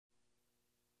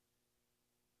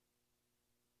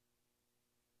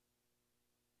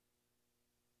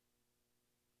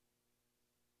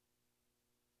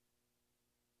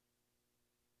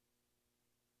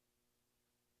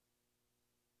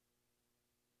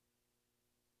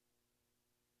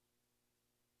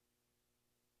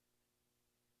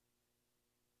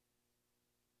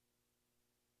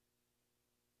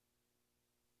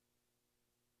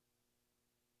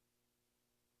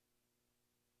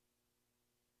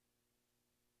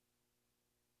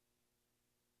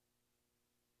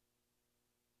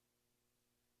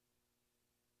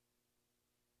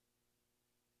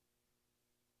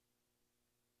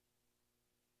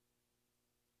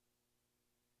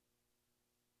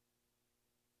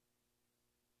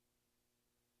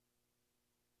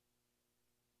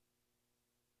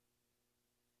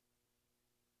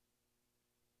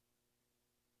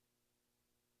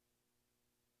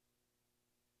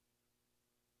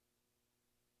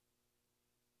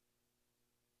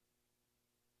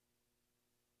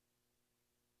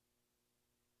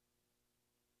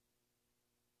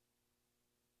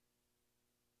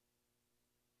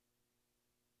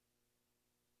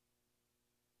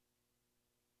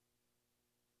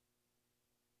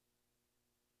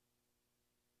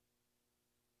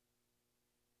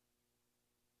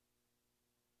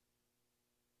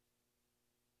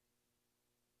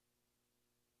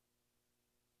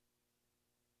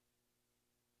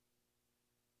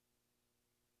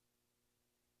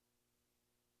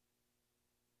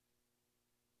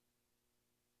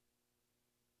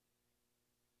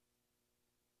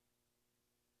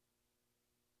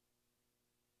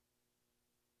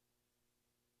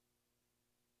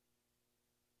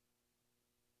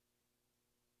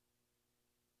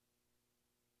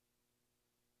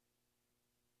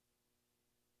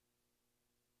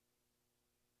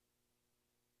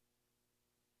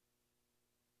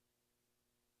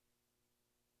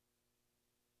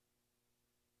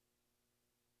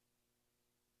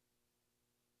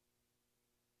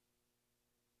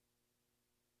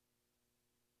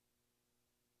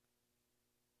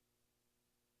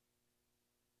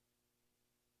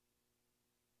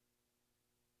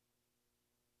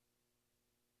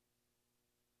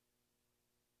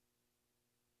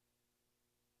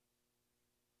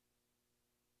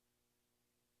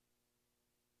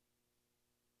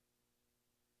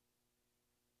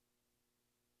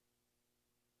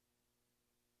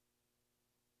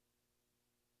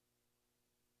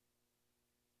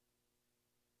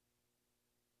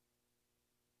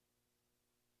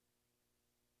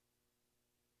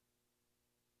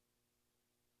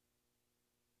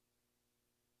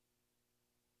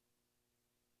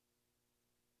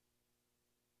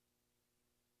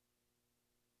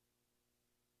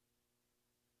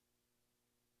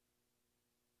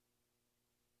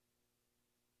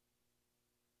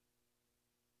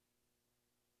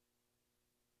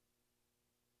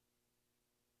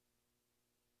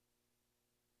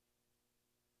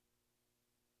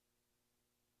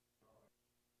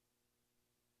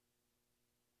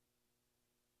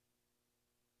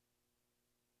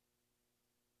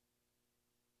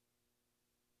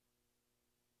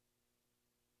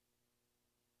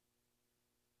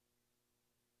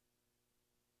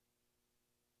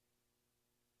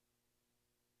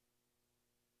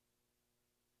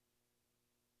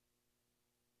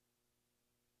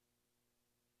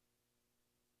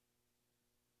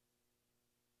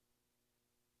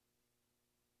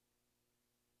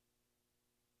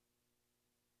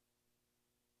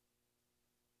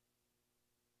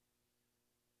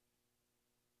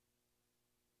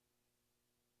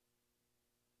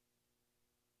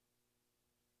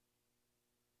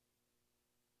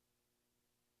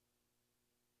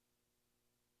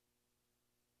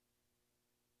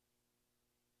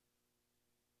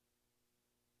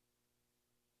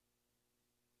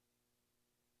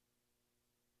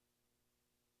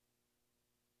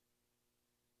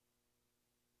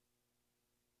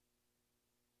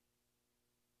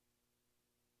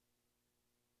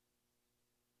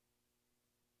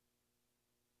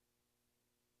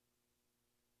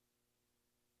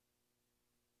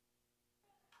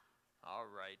All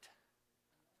right.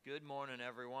 Good morning,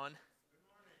 everyone. Good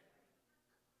morning.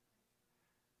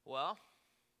 Well,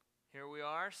 here we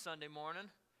are, Sunday morning.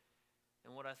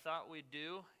 And what I thought we'd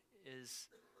do is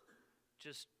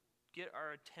just get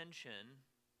our attention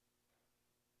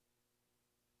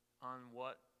on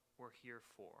what we're here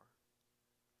for.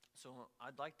 So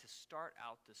I'd like to start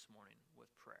out this morning with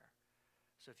prayer.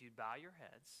 So if you'd bow your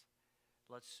heads,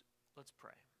 let's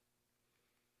pray.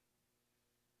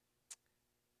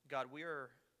 God, we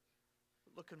are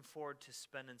looking forward to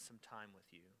spending some time with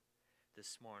you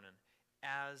this morning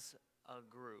as a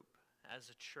group, as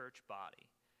a church body.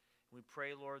 We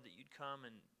pray, Lord, that you'd come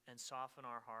and soften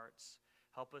our hearts,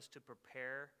 help us to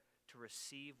prepare to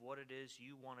receive what it is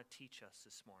you want to teach us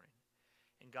this morning.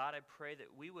 And God, I pray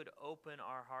that we would open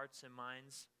our hearts and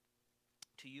minds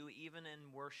to you even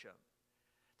in worship.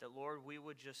 That, Lord, we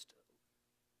would just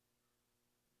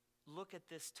look at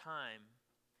this time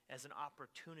as an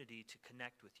opportunity to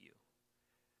connect with you.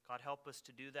 God, help us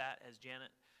to do that as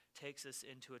Janet takes us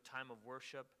into a time of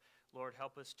worship. Lord,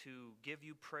 help us to give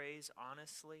you praise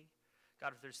honestly.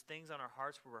 God, if there's things on our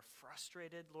hearts where we're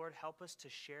frustrated, Lord, help us to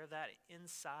share that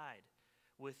inside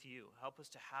with you. Help us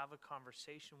to have a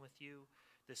conversation with you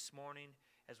this morning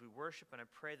as we worship, and I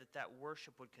pray that that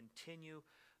worship would continue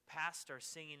past our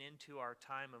singing into our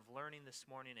time of learning this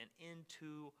morning and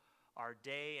into our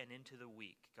day and into the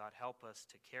week. God, help us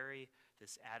to carry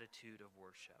this attitude of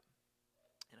worship.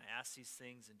 And I ask these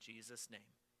things in Jesus'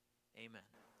 name. Amen.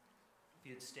 If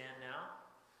you'd stand now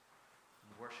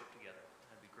and worship together,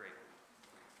 that'd be great.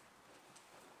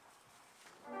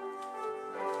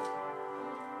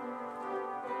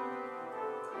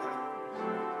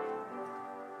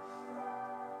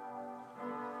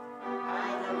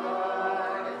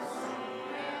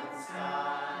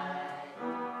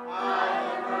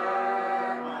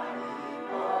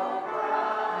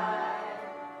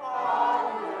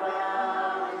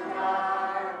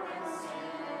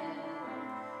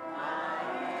 I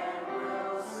am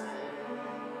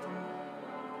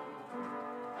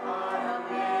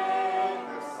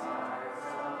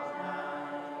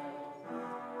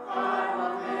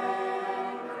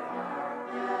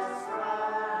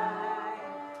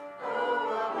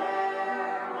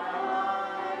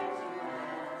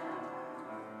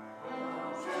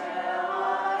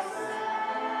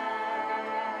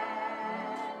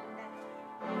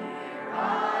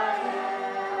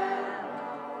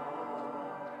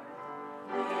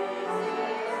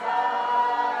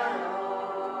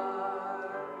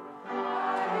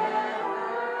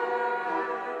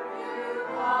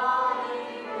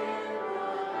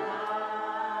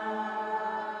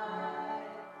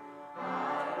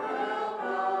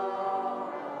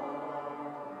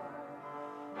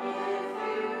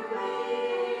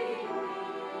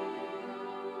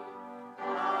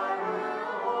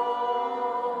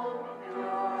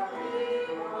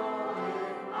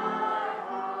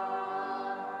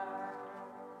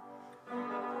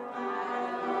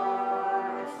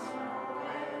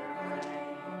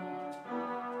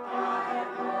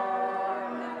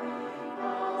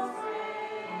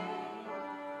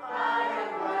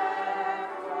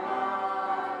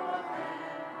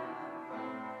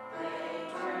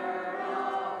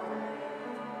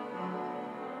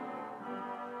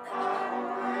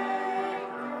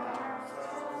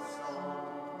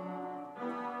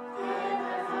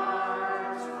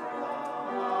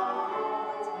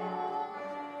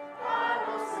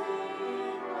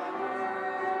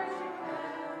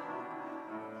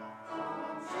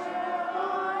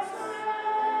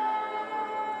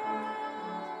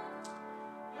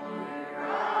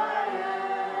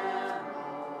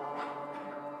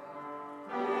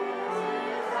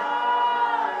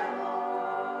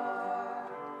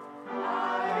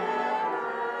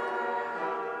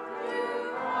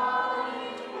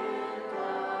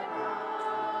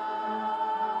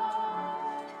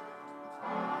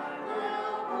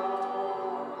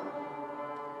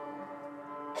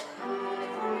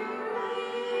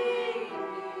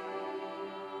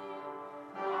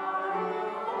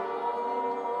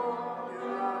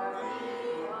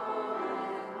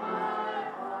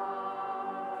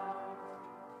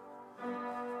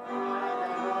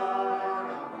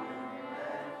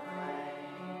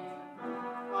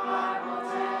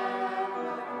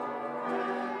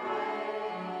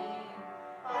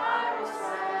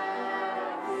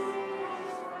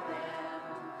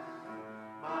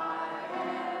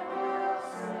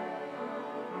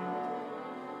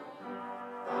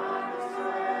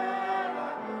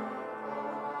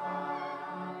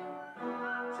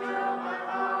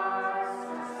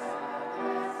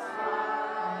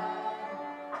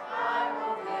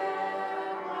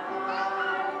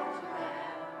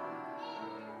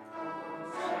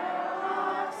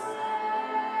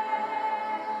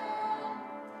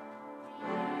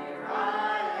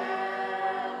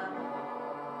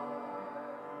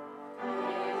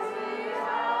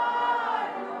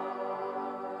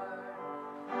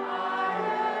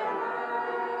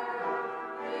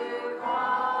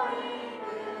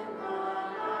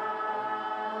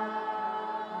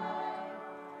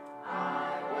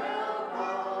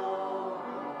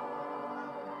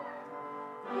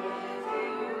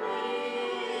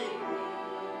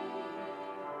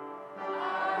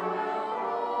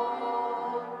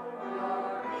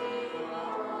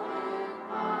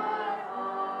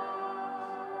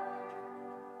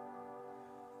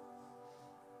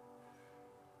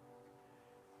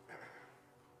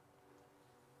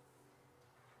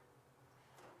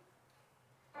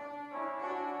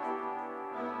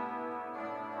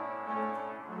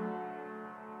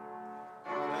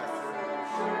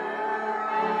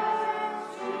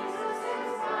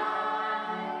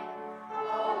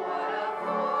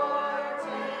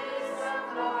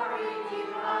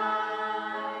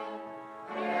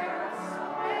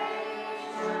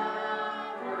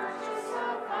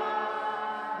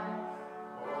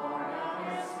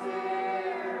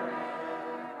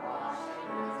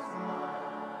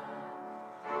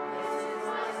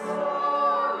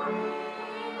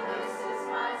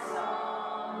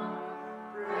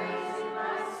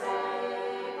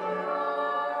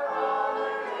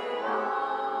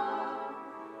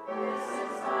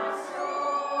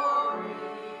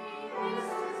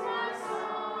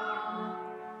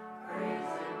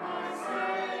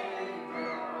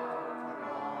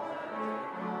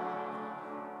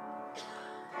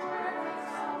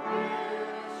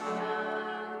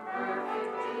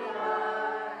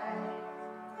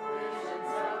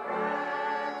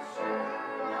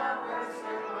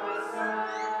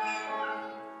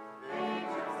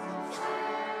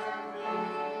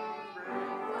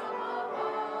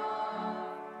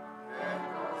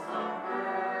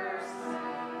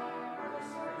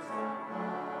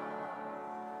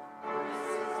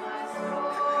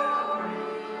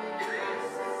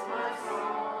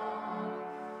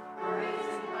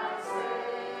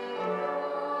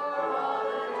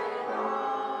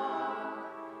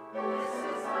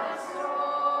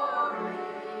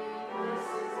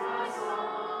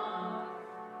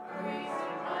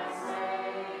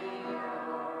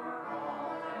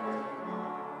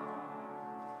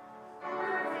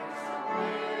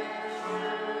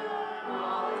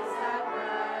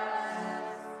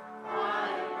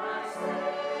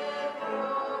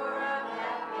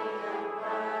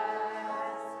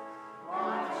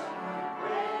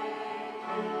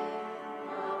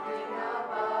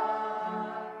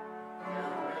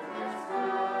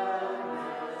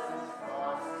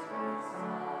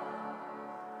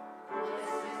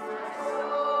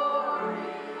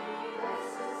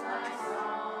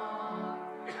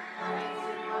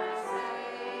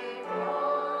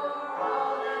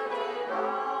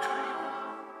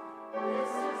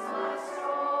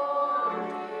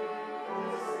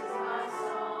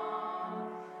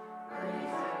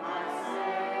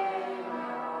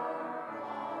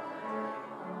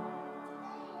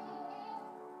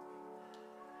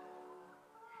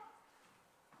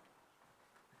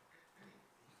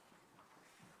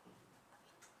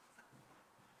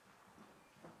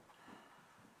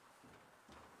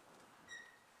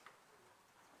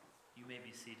may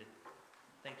be seated.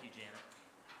 Thank you, Janet.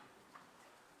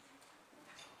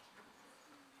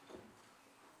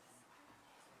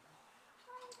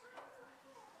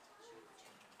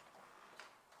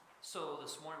 So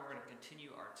this morning we're going to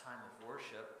continue our time of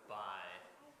worship by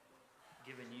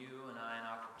giving you and I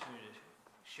an opportunity to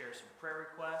share some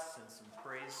prayer requests and some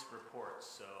praise reports.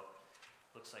 So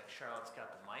looks like Charlotte's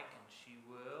got the mic and she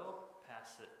will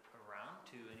pass it around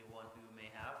to anyone who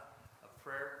may have a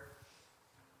prayer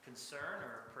concern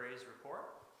or a praise report.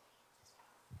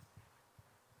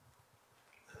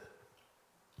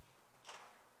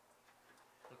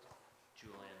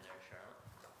 Julian there, Charlotte.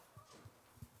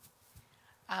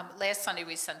 Last Sunday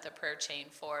we sent the prayer chain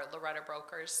for Loretta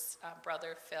Broker's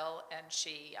brother Phil, and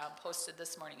she posted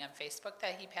this morning on Facebook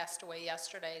that he passed away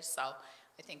yesterday. So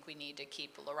I think we need to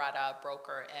keep Loretta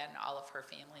Broker and all of her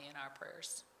family in our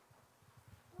prayers.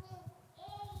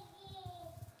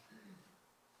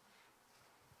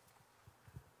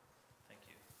 Thank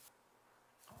you.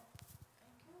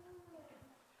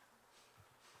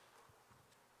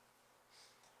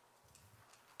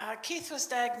 Keith was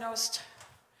diagnosed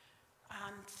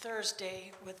on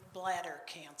Thursday with bladder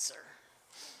cancer,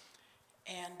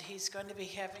 and he's going to be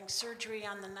having surgery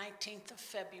on the 19th of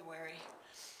February.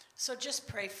 So just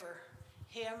pray for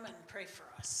him and pray for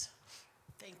us.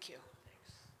 Thank you.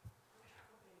 Thanks.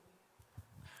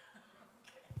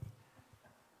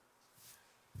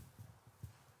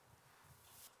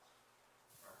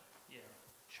 Yeah,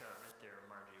 Charlotte right there,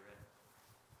 Margie right.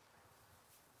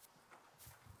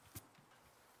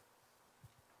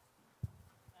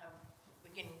 We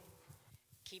can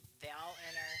keep Val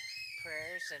in our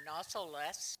prayers and also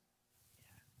Les.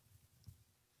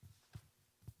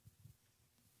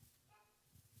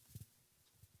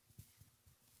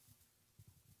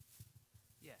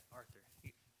 Yeah, Arthur.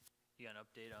 You got an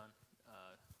update on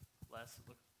Les?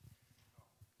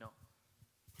 No.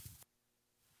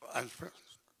 I'm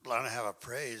glad to have a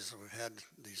praise. We've had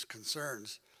these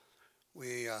concerns.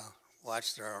 We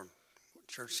watched our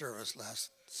church service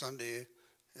last Sunday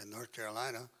in North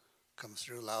Carolina come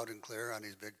through loud and clear on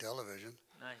his big television.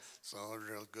 Nice. So it was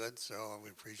real good. So we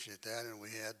appreciate that. And we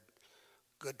had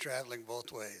good traveling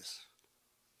both ways.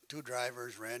 2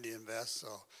 drivers, Randy and Beth.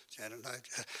 So Janet and I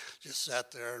just sat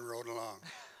there and rode along.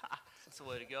 That's the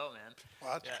way to go, man.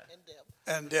 What?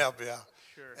 Yeah. And Deb, yeah.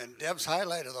 Sure. And Deb's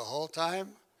highlight of the whole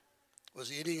time was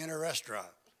eating in a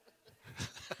restaurant.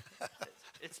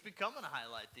 It's becoming a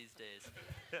highlight these days.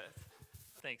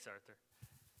 Thanks, Arthur.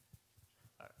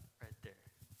 Right there.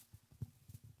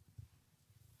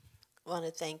 I want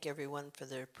to thank everyone for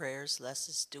their prayers. Les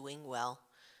is doing well,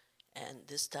 and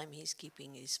this time he's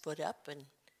keeping his foot up and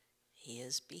he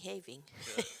is behaving.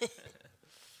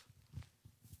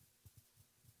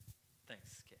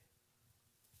 Thanks, Kay.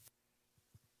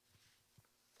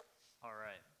 All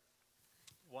right.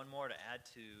 One more to add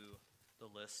to the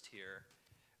list here.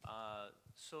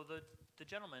 So the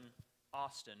gentleman,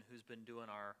 Austin, who's been doing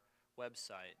our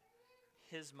website,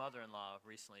 his mother-in-law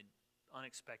recently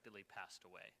unexpectedly passed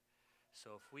away.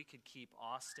 So if we could keep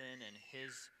Austin and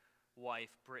his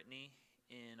wife, Brittany,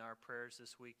 in our prayers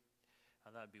this week,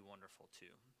 that would be wonderful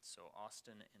too. So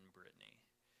Austin and Brittany.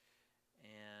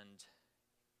 And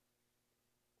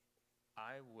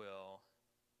I will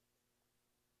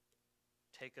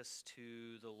take us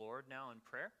to the Lord now in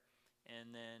prayer.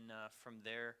 And then from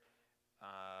there,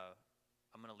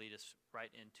 I'm going to lead us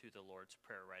right into the Lord's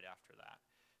Prayer right after that.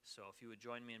 So if you would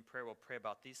join me in prayer, we'll pray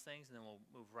about these things, and then we'll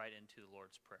move right into the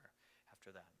Lord's Prayer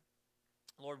after that.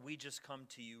 Lord, we just come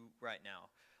to you right now.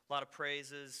 A lot of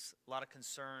praises, a lot of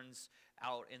concerns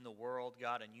out in the world,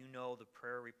 God, and you know the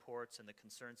prayer reports and the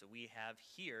concerns that we have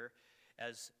here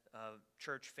as a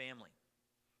church family.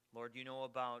 Lord, you know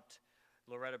about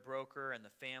Loretta Broker and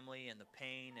the family and the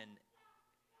pain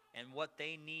and what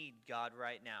they need, God,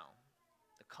 right now.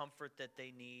 The comfort that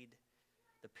they need,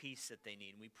 the peace that they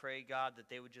need. And we pray, God, that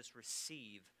they would just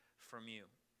receive from you.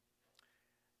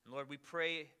 And Lord, we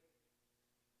pray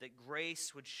that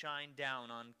grace would shine down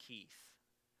on Keith,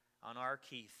 on our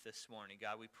Keith this morning.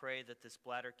 God, we pray that this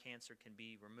bladder cancer can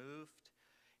be removed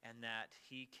and that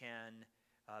he can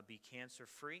be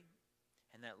cancer-free.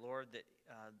 And that, Lord, that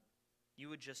you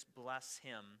would just bless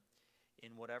him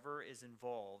in whatever is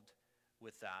involved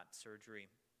with that surgery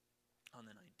on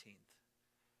the 19th.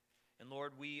 And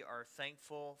Lord, we are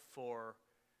thankful for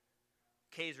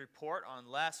Kay's report on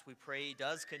Les. We pray he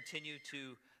does continue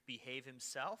to behave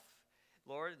himself,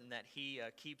 Lord, and that he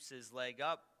keeps his leg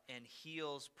up and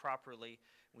heals properly.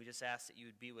 We just ask that you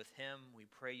would be with him. We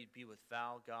pray you'd be with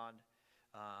Val, God.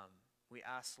 We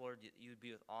ask, Lord, that you would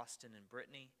be with Austin and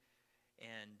Brittany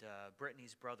and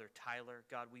Brittany's brother, Tyler.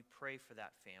 God, we pray for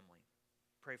that family.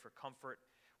 pray for comfort.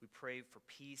 We pray for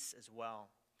peace as well.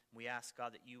 We ask,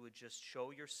 God, that you would just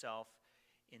show yourself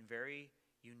in very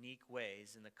unique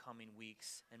ways in the coming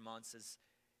weeks and months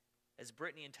as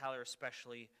Brittany and Tyler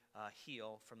especially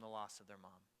heal from the loss of their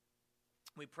mom.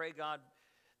 We pray, God,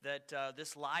 that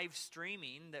this live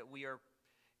streaming that we are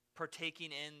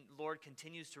partaking in, Lord,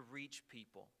 continues to reach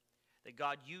people. That,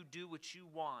 God, you do what you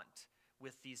want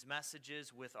with these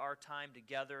messages, with our time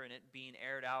together and it being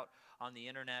aired out on the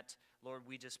internet. Lord,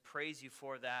 we just praise you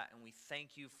for that, and we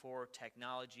thank you for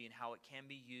technology and how it can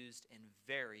be used in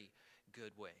very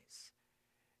good ways.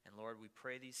 And Lord, we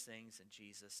pray these things in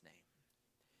Jesus' name.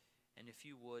 And if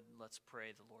you would, let's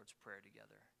pray the Lord's Prayer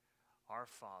together. Our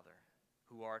Father,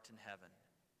 who art in heaven,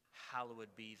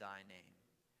 hallowed be thy name.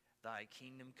 Thy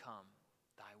kingdom come,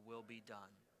 thy will be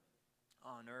done,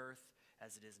 on earth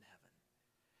as it is in heaven.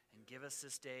 And give us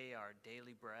this day our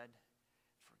daily bread.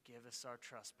 Forgive us our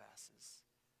trespasses,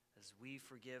 as we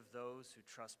forgive those who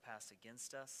trespass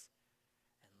against us.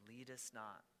 And lead us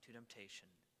not to temptation.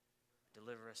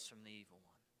 Deliver us from the evil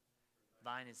one.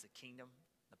 Thine is the kingdom,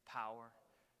 the power,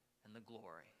 and the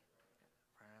glory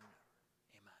forever and ever.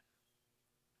 Amen.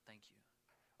 Thank you.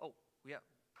 Oh, yeah.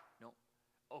 No.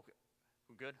 Okay.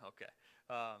 We're good? Okay.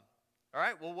 All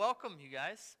right. Well, welcome, you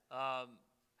guys.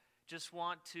 Just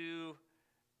want to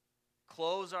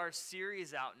close our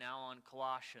series out now on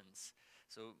Colossians.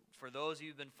 So for those of you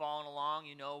who've been following along,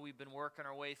 you know we've been working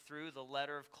our way through the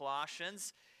letter of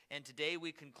Colossians. And today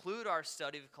we conclude our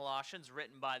study of Colossians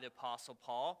written by the Apostle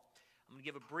Paul. I'm going to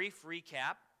give a brief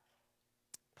recap.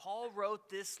 Paul wrote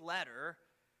this letter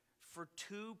for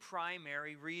two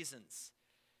primary reasons.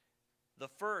 The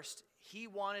first, he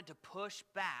wanted to push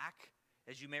back,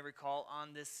 as you may recall,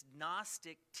 on this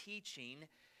Gnostic teaching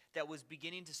that was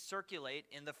beginning to circulate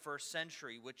in the first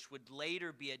century, which would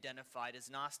later be identified as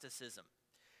Gnosticism.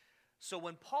 So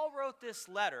when Paul wrote this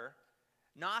letter,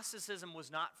 Gnosticism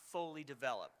was not fully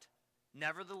developed.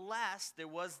 Nevertheless, there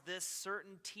was this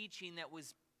certain teaching that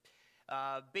was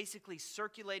basically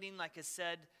circulating, like I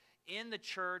said, in the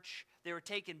church. They were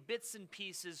taking bits and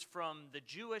pieces from the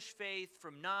Jewish faith,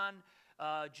 from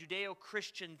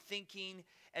Judeo-Christian thinking,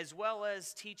 as well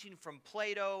as teaching from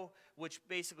Plato, which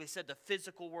basically said the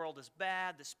physical world is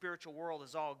bad, the spiritual world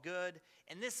is all good.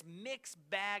 And this mixed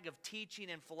bag of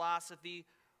teaching and philosophy,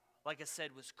 like I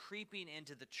said, was creeping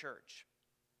into the church.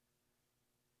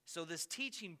 So this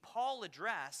teaching Paul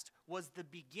addressed was the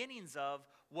beginnings of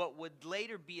what would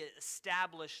later be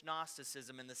established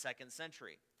Gnosticism in the 2nd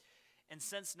century. And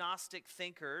since Gnostic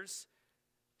thinkers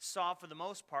saw, for the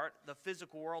most part, the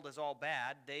physical world as all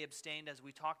bad, they abstained, as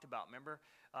we talked about, remember?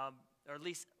 Or at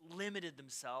least limited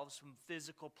themselves from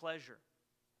physical pleasure.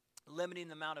 Limiting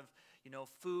the amount of,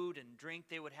 food and drink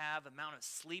they would have, amount of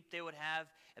sleep they would have,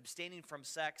 abstaining from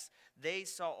sex. They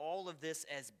saw all of this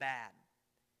as bad.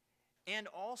 And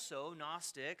also,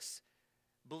 Gnostics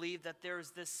believed that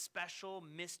there's this special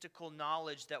mystical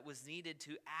knowledge that was needed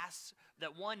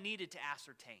that one needed to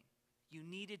ascertain. You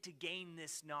needed to gain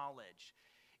this knowledge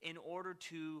in order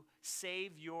to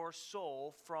save your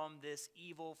soul from this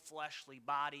evil fleshly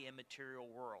body and material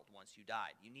world once you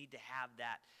died. You need to have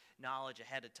that knowledge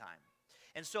ahead of time.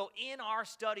 And so in our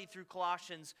study through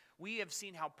Colossians, we have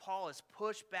seen how Paul has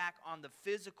pushed back on the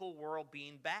physical world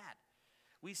being bad.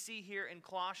 We see here in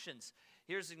Colossians,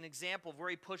 here's an example of where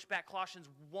he pushed back. Colossians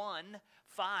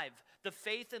 1:5, the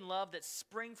faith and love that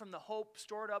spring from the hope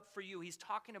stored up for you. He's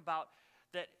talking about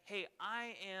that, hey,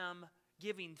 I am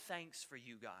giving thanks for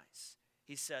you guys,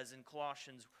 he says in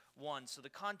Colossians 1. So the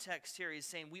context here is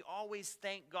saying we always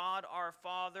thank God our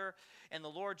Father and the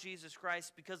Lord Jesus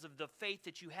Christ because of the faith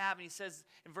that you have. And he says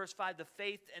in verse 5, the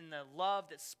faith and the love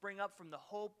that spring up from the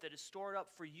hope that is stored up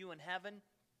for you in heaven,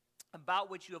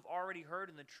 about which you have already heard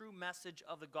in the true message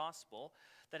of the gospel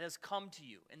that has come to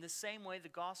you. In the same way, the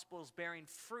gospel is bearing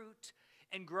fruit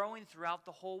and growing throughout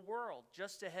the whole world,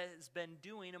 just as it has been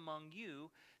doing among you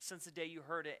since the day you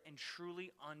heard it and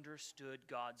truly understood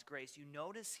God's grace. You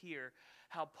notice here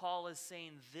how Paul is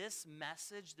saying this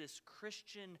message, this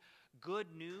Christian good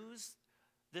news,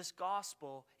 this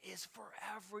gospel is for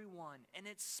everyone, and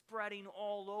it's spreading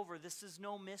all over. This is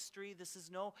no mystery. This is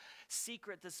no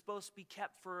secret that's supposed to be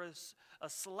kept for a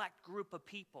select group of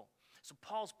people. So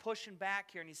Paul's pushing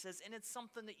back here, and he says, and it's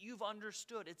something that you've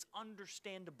understood. It's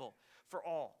understandable for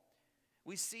all.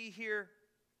 We see here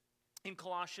in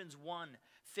Colossians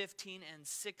 1:15 and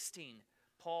 16,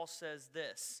 Paul says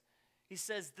this. He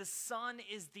says, the Son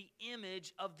is the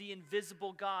image of the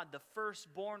invisible God, the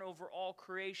firstborn over all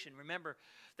creation. Remember,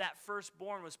 that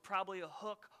firstborn was probably a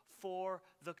hook for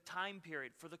the time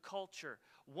period, for the culture.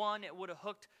 One, it would have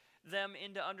hooked them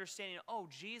into understanding, oh,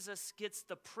 Jesus gets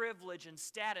the privilege and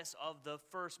status of the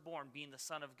firstborn, being the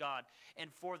Son of God.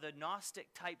 And for the Gnostic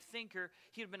type thinker,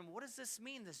 he would have been, what does this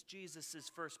mean, this Jesus is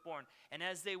firstborn? And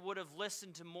as they would have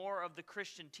listened to more of the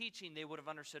Christian teaching, they would have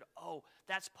understood, oh,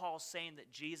 that's Paul saying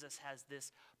that Jesus has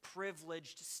this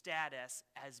privileged status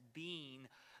as being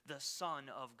the Son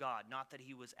of God, not that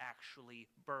he was actually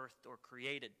birthed or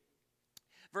created.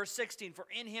 Verse 16, for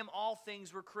in him all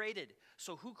things were created.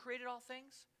 So who created all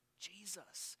things?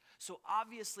 Jesus. So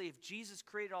obviously if Jesus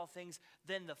created all things,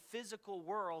 then the physical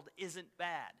world isn't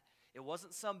bad. It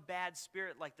wasn't some bad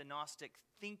spirit like the Gnostic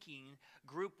thinking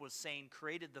group was saying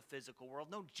created the physical world.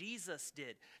 No, Jesus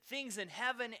did. Things in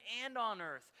heaven and on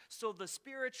earth. So the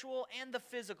spiritual and the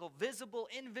physical, visible,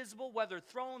 invisible, whether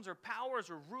thrones or powers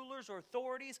or rulers or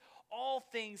authorities, all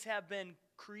things have been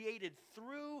created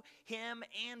through him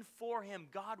and for him.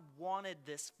 God wanted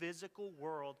this physical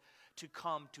world to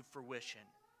come to fruition.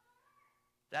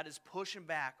 That is pushing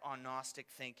back on Gnostic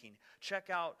thinking. Check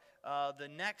out the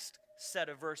next set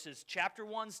of verses. Chapter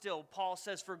 1 still, Paul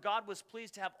says, for God was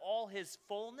pleased to have all his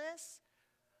fullness,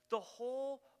 the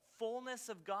whole fullness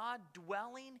of God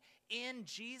dwelling in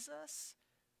Jesus.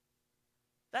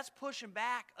 That's pushing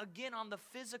back again on the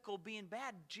physical being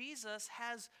bad. Jesus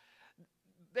has,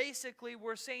 basically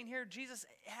we're saying here, Jesus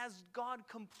has God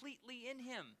completely in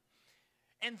him.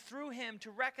 And through him to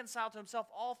reconcile to himself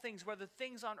all things, whether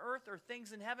things on earth or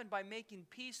things in heaven, by making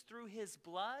peace through his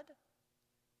blood.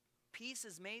 Peace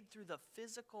is made through the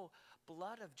physical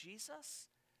blood of Jesus,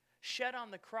 shed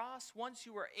on the cross. Once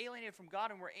you were alienated from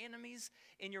God and were enemies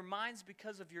in your minds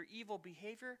because of your evil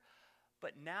behavior,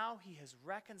 but now he has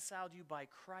reconciled you by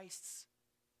Christ's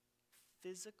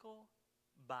physical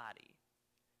body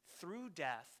through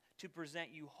death, to present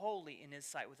you holy in his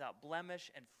sight, without blemish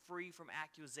and free from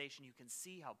accusation. You can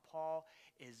see how Paul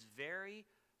is very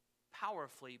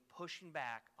powerfully pushing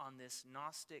back on this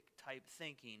Gnostic type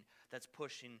thinking that's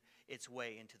pushing its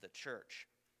way into the church.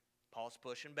 Paul's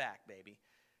pushing back, baby.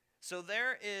 So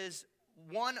there is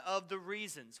one of the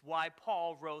reasons why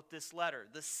Paul wrote this letter.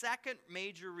 The second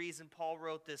major reason Paul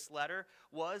wrote this letter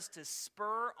was to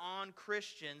spur on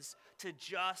Christians to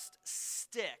just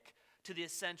stick to the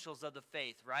essentials of the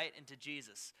faith, right? And to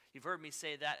Jesus. You've heard me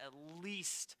say that at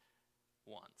least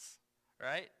once,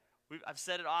 right? I've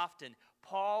said it often.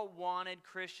 Paul wanted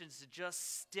Christians to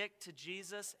just stick to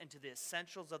Jesus and to the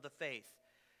essentials of the faith.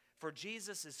 For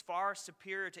Jesus is far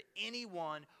superior to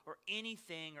anyone or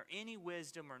anything or any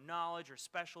wisdom or knowledge or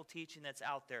special teaching that's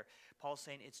out there. Paul's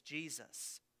saying it's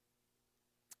Jesus.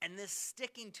 And this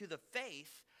sticking to the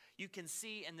faith, you can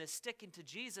see, and this sticking to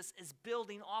Jesus is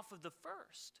building off of the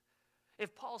first.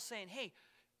 If Paul's saying, hey,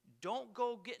 don't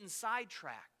go getting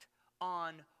sidetracked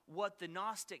on what the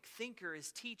Gnostic thinker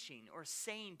is teaching or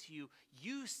saying to you,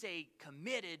 you stay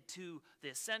committed to the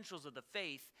essentials of the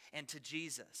faith and to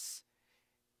Jesus.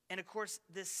 And of course,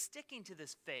 this sticking to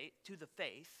this faith, to the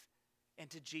faith and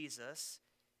to Jesus,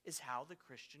 is how the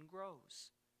Christian grows.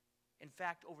 In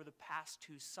fact, over the past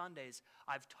 2 Sundays,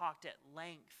 I've talked at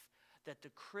length that the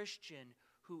Christian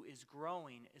who is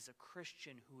growing is a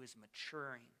Christian who is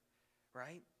maturing.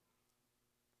 Right?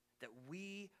 That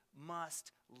we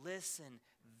must listen,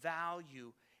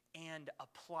 value, and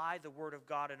apply the Word of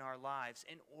God in our lives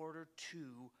in order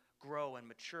to grow and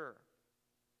mature.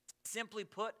 Simply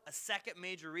put, a second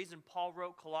major reason Paul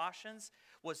wrote Colossians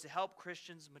was to help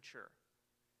Christians mature.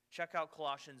 Check out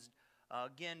Colossians.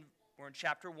 Again, we're in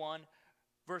chapter 1,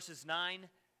 verses 9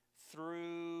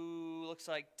 through, looks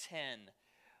like 10.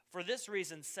 For this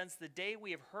reason, since the day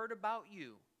we have heard about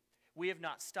you, we have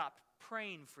not stopped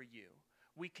praying for you.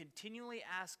 We continually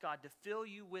ask God to fill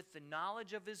you with the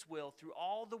knowledge of his will through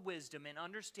all the wisdom and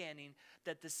understanding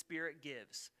that the Spirit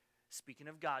gives. Speaking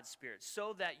of God's Spirit,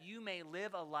 so that you may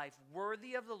live a life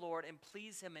worthy of the Lord and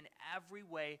please him in every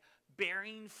way,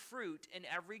 bearing fruit in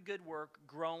every good work,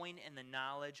 growing in the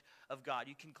knowledge of God.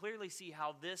 You can clearly see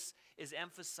how this is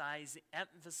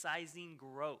emphasizing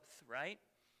growth, right?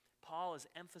 Paul is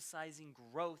emphasizing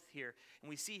growth here. And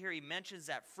we see here he mentions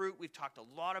that fruit. We've talked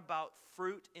a lot about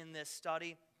fruit in this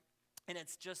study. And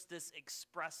it's just this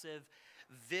expressive,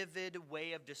 vivid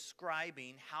way of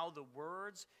describing how the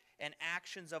words and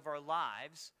actions of our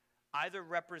lives either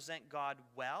represent God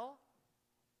well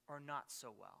or not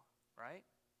so well, right?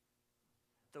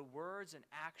 The words and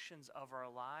actions of our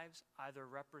lives either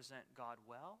represent God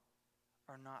well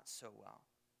or not so well.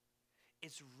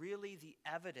 It's really the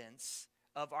evidence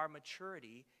of our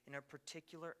maturity in a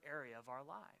particular area of our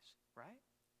lives, right?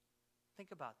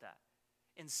 Think about that.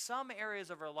 In some areas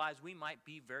of our lives, we might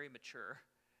be very mature,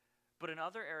 but in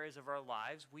other areas of our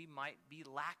lives, we might be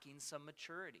lacking some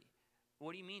maturity.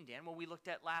 What do you mean, Dan? Well, we looked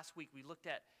at last week, we looked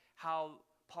at how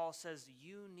Paul says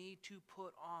you need to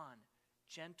put on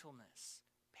gentleness,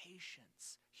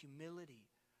 patience, humility,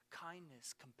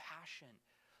 kindness, compassion.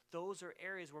 Those are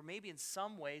areas where maybe in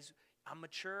some ways I'm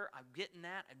mature, I'm getting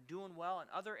that, I'm doing well. In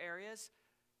other areas,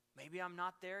 maybe I'm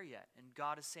not there yet. And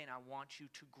God is saying, I want you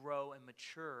to grow and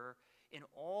mature in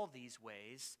all these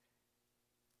ways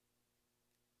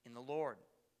in the Lord.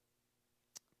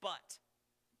 But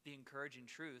the encouraging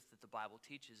truth that the Bible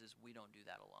teaches is we don't do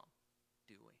that alone,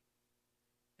 do we?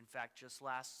 In fact, just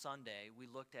last Sunday, we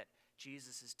looked at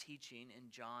Jesus' teaching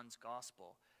in John's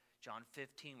Gospel, John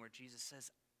 15, where Jesus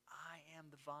says, I am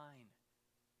the vine,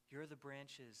 you're the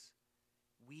branches.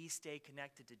 We stay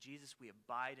connected to Jesus, we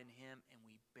abide in him, and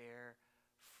we bear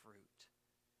fruit,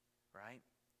 right?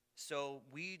 So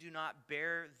we do not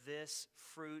bear this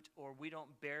fruit, or we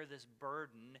don't bear this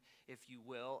burden, if you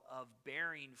will, of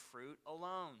bearing fruit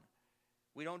alone.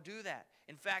 We don't do that.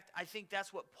 In fact, I think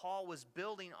that's what Paul was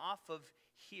building off of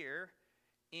here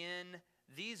in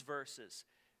these verses.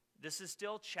 This is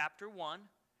still chapter 1,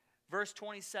 verse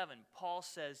 27. Paul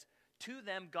says, to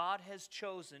them God has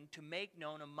chosen to make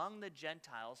known among the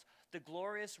Gentiles the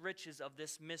glorious riches of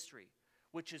this mystery,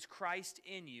 which is Christ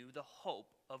in you, the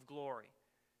hope of glory.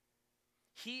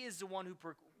 He is the one who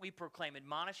we proclaim,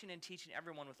 admonishing and teaching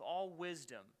everyone with all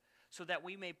wisdom, so that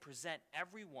we may present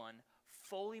everyone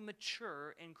fully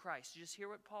mature in Christ. Did you just hear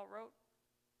what Paul wrote?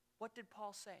 What did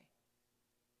Paul say?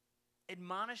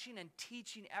 Admonishing and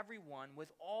teaching everyone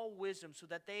with all wisdom, so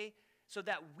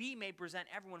that we may present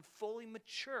everyone fully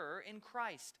mature in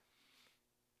Christ.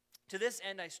 To this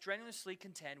end, I strenuously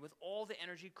contend with all the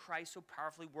energy Christ so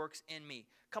powerfully works in me.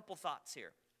 Couple thoughts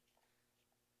here.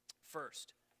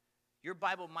 First, your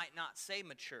Bible might not say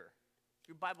mature.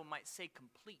 Your Bible might say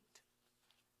complete.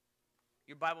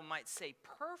 Your Bible might say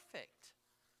perfect,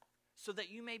 so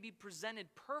that you may be presented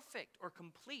perfect or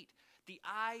complete. The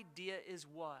idea is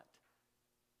what?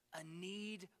 A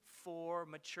need for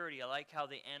maturity. I like how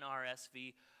the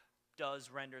NRSV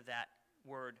does render that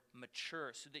word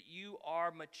mature, so that you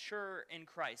are mature in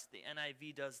Christ. The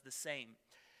NIV does the same.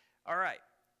 All right.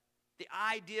 The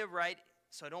idea, right,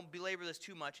 so I don't belabor this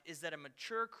too much, is that a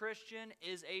mature Christian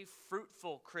is a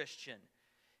fruitful Christian.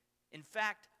 In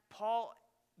fact, Paul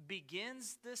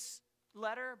begins this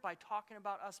letter by talking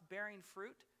about us bearing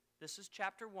fruit. This is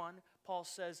chapter 1. Paul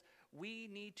says we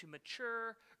need to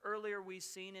mature. Earlier we've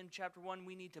seen in chapter 1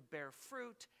 we need to bear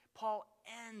fruit. Paul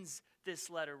ends this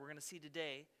letter, we're going to see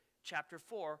today, chapter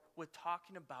 4, with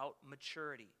talking about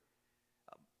maturity.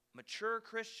 A mature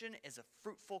Christian is a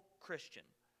fruitful Christian.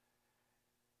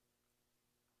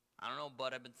 I don't know,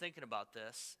 but I've been thinking about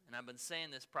this, and I've been saying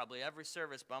this probably every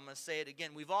service, but I'm going to say it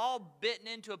again. We've all bitten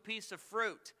into a piece of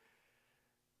fruit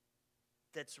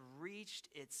that's reached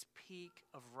its peak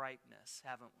of ripeness,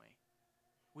 haven't we?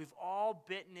 We've all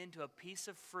bitten into a piece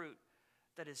of fruit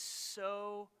that is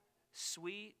so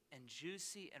sweet and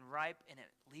juicy and ripe, and it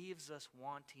leaves us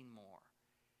wanting more.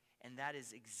 And that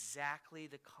is exactly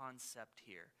the concept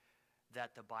here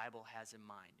that the Bible has in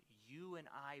mind. You and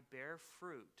I bear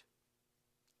fruit,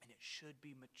 and it should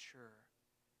be mature.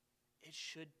 It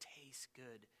should taste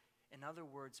good. In other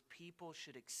words, people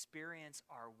should experience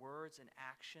our words and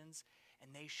actions,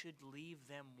 and they should leave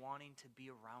them wanting to be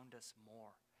around us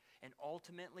more. And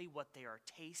ultimately, what they are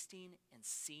tasting and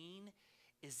seeing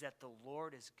is that the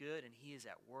Lord is good and he is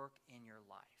at work in your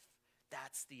life.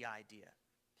 That's the idea.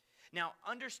 Now,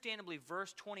 understandably,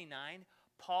 verse 29,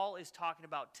 Paul is talking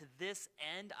about, to this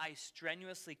end I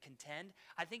strenuously contend.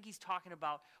 I think he's talking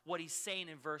about what he's saying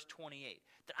in verse 28.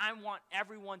 That I want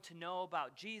everyone to know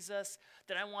about Jesus,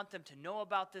 that I want them to know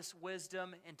about this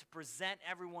wisdom, and to present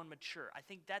everyone mature. I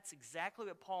think that's exactly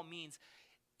what Paul means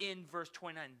in verse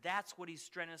 29. That's what he's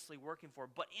strenuously working for.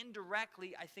 But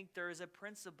indirectly, I think there is a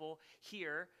principle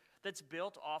here that's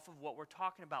built off of what we're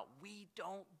talking about. We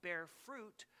don't bear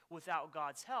fruit without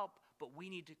God's help, but we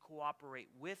need to cooperate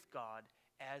with God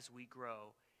as we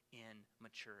grow in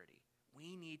maturity.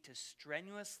 We need to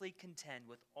strenuously contend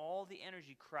with all the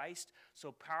energy Christ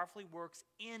so powerfully works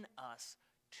in us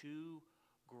to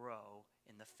grow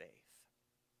in the faith.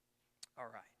 All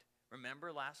right.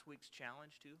 Remember last week's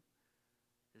challenge too?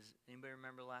 Does anybody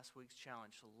remember last week's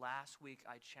challenge? So last week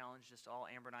I challenged us all.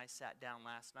 Amber and I sat down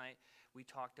last night. We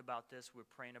talked about this. We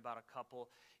were praying about a couple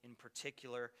in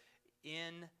particular.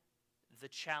 In the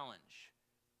challenge,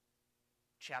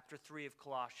 chapter 3 of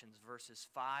Colossians, verses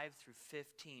 5 through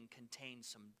 15 contains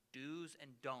some do's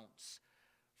and don'ts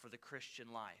for the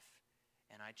Christian life.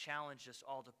 And I challenged us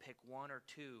all to pick one or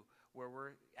two where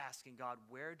we're asking God,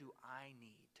 where do I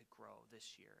need to grow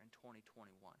this year in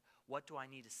 2021? What do I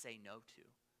need to say no to?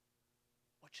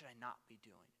 What should I not be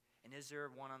doing? And is there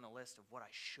one on the list of what I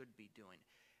should be doing?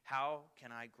 How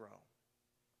can I grow?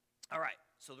 All right,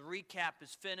 so the recap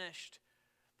is finished.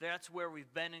 That's where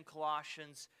we've been in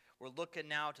Colossians. We're looking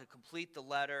now to complete the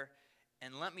letter.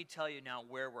 And let me tell you now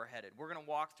where we're headed. We're going to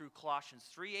walk through Colossians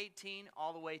 3:18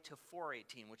 all the way to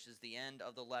 4:18, which is the end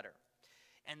of the letter.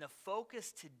 And the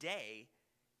focus today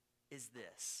is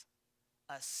this.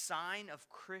 A sign of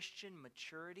Christian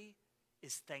maturity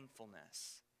is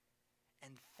thankfulness.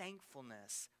 And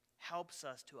thankfulness helps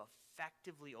us to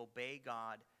effectively obey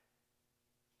God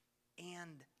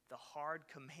and the hard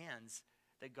commands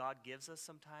that God gives us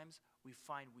sometimes. We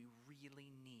find we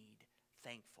really need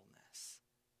thankfulness.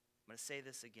 I'm going to say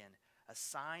this again. A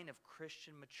sign of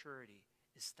Christian maturity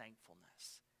is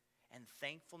thankfulness. And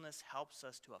thankfulness helps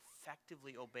us to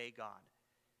effectively obey God,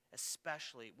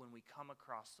 especially when we come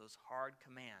across those hard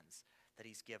commands that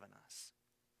He's given us.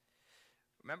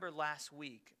 Remember last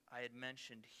week I had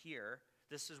mentioned here,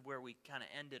 this is where we kind of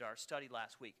ended our study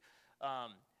last week.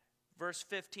 Verse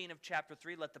 15 of chapter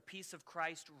 3, let the peace of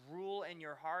Christ rule in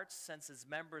your hearts, since as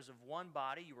members of one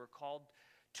body you were called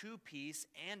to peace,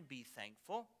 and be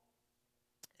thankful.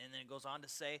 And then it goes on to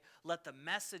say, let the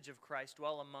message of Christ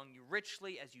dwell among you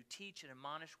richly as you teach and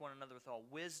admonish one another with all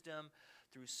wisdom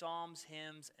through psalms,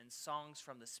 hymns, and songs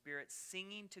from the Spirit,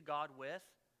 singing to God with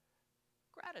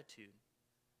gratitude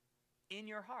in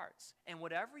your hearts. And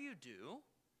whatever you do,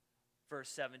 verse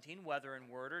 17, whether in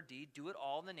word or deed, do it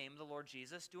all in the name of the Lord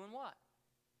Jesus, doing what?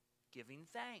 Giving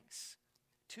thanks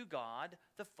to God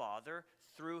the Father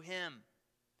through Him.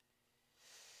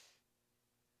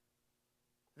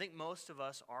 I think most of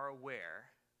us are aware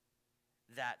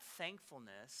that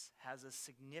thankfulness has a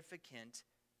significant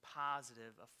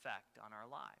positive effect on our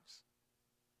lives.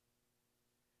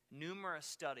 Numerous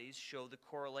studies show the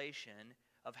correlation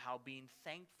of how being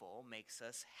thankful makes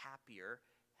us happier,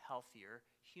 healthier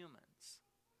humans.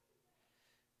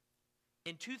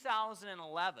 In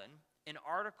 2011, an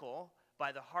article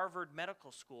by the Harvard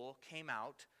Medical School came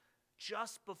out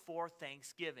just before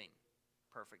Thanksgiving,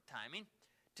 perfect timing,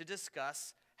 to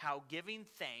discuss how giving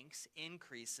thanks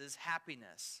increases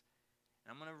happiness.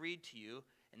 And I'm going to read to you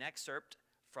an excerpt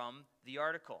from the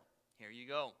article. Here you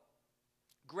go.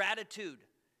 Gratitude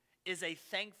is a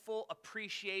thankful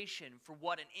appreciation for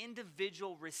what an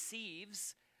individual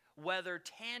receives, whether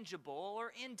tangible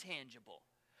or intangible.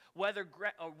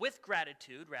 With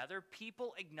gratitude,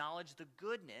 people acknowledge the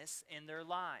goodness in their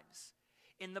lives.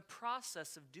 In the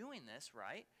process of doing this,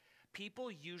 right,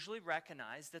 people usually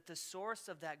recognize that the source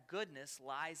of that goodness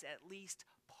lies at least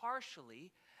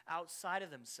partially outside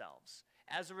of themselves.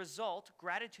 As a result,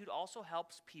 gratitude also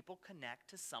helps people connect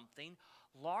to something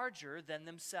larger than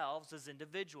themselves as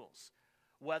individuals,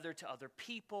 whether to other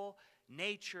people,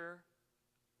 nature,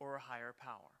 or a higher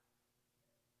power.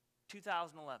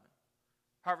 2011,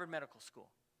 Harvard Medical School,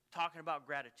 talking about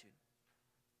gratitude.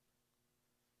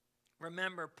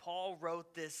 Remember, Paul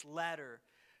wrote this letter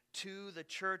to the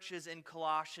churches in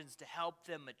Colossians to help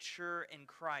them mature in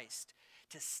Christ,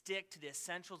 to stick to the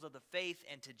essentials of the faith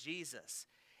and to Jesus.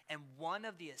 And one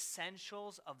of the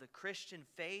essentials of the Christian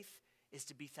faith is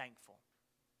to be thankful.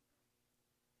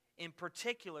 In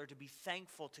particular, to be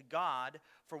thankful to God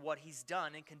for what He's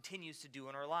done and continues to do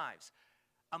in our lives.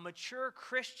 A mature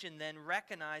Christian then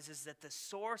recognizes that the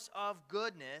source of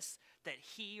goodness that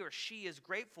he or she is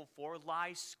grateful for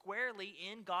lies squarely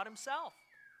in God Himself.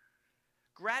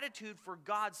 Gratitude for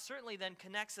God certainly then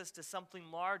connects us to something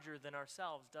larger than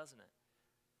ourselves, doesn't it?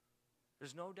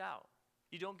 There's no doubt.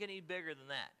 You don't get any bigger than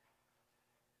that,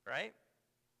 right?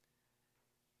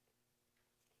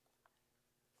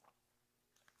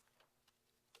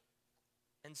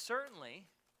 And certainly,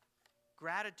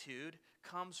 gratitude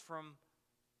comes from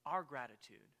our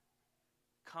gratitude,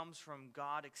 comes from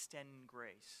God extending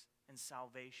grace and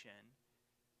salvation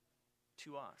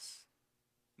to us,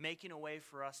 making a way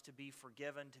for us to be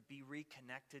forgiven, to be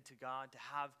reconnected to God, to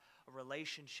have a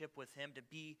relationship with Him, to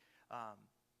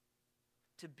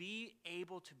be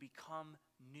able to become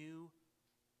new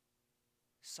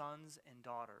sons and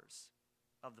daughters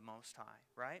of the Most High,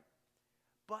 right?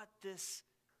 But this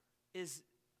is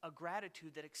a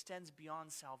gratitude that extends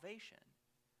beyond salvation.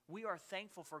 We are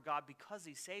thankful for God because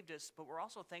He saved us, but we're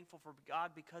also thankful for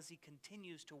God because He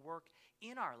continues to work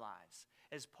in our lives.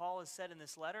 As Paul has said in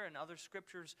this letter and other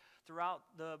scriptures throughout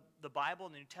the Bible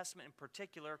and the New Testament in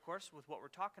particular, of course, with what we're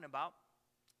talking about,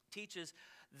 teaches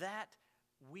that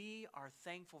we are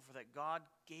thankful for that God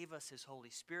gave us His Holy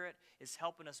Spirit, is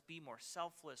helping us be more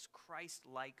selfless,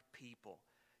 Christ-like people,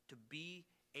 to be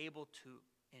able to,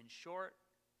 in short,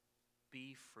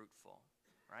 be fruitful,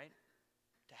 right?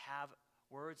 To have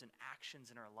words and actions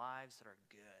in our lives that are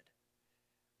good.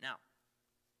 Now,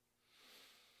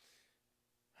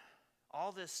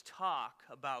 all this talk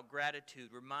about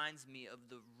gratitude reminds me of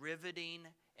the riveting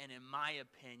and, in my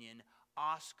opinion,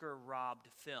 Oscar-robbed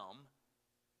film,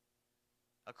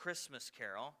 A Christmas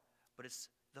Carol, but it's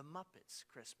The Muppets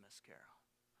Christmas Carol.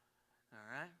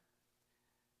 All right?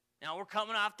 Now, we're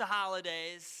coming off the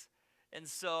holidays, and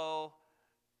so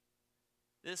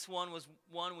this one was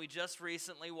one we just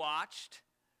recently watched.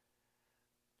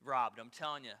 Robbed, I'm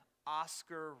telling you,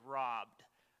 Oscar-robbed.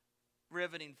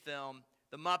 Riveting film.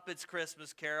 The Muppets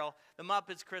Christmas Carol. The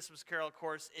Muppets Christmas Carol, of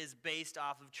course, is based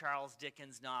off of Charles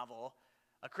Dickens' novel,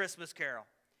 A Christmas Carol.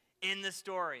 In the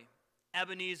story,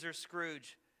 Ebenezer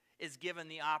Scrooge is given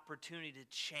the opportunity to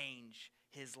change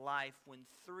his life when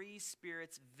three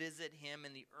spirits visit him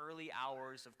in the early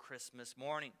hours of Christmas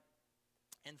morning.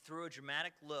 And through a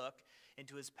dramatic look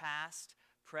into his past,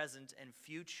 present, and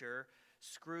future,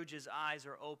 Scrooge's eyes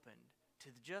are opened to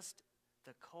just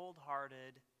the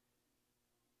cold-hearted,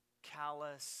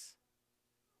 callous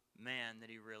man that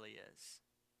he really is.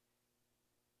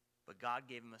 But God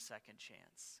gave him a second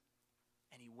chance.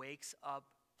 And he wakes up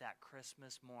that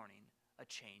Christmas morning a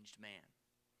changed man.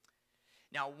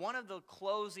 Now, one of the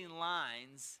closing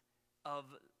lines of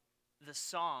the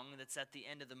song that's at the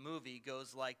end of the movie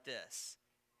goes like this.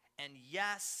 And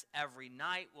yes, every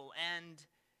night will end,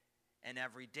 and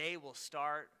every day will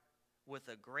start with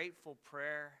a grateful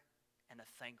prayer and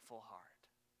a thankful heart.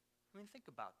 I mean, think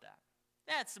about that.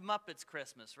 That's Muppets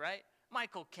Christmas, right?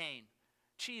 Michael Caine,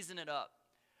 cheesing it up.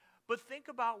 But think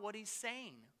about what he's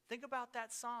saying. Think about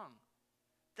that song.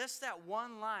 Just that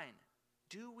one line.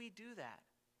 Do we do that?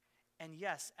 And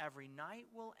yes, every night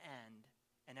will end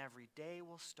and every day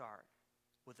will start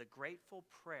with a grateful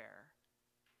prayer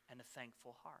and a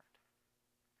thankful heart.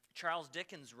 Charles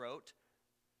Dickens wrote,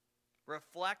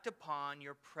 reflect upon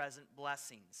your present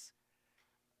blessings.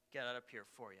 Get it up here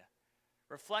for you.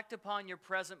 Reflect upon your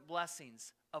present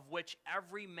blessings, of which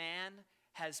every man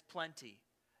has plenty,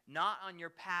 not on your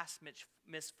past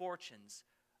misfortunes,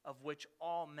 of which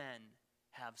all men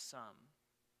have some.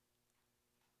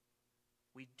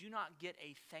 We do not get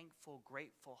a thankful,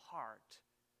 grateful heart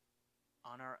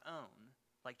on our own,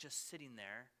 like just sitting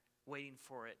there waiting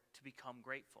for it to become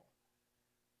grateful.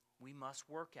 We must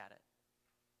work at it.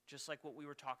 Just like what we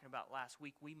were talking about last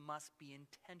week, we must be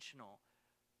intentional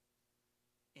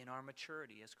in our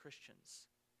maturity as Christians.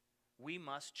 We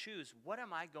must choose, what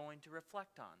am I going to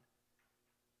reflect on?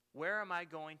 Where am I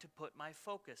going to put my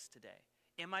focus today?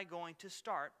 Am I going to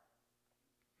start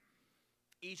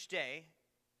each day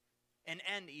and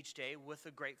end each day with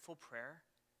a grateful prayer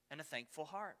and a thankful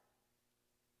heart?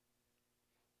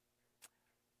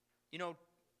 You know,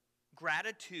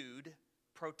 gratitude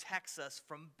protects us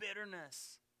from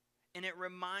bitterness, and it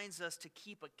reminds us to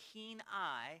keep a keen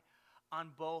eye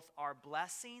on both our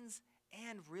blessings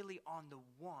and really on the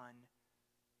one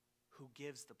who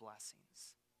gives the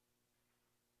blessings.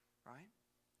 Right?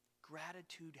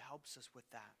 Gratitude helps us with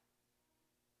that.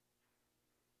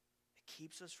 It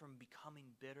keeps us from becoming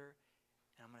bitter.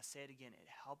 And I'm going to say it again. It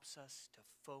helps us to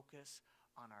focus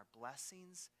on our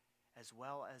blessings as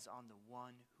well as on the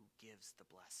one who gives the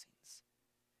blessings.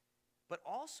 But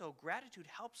also, gratitude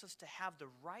helps us to have the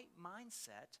right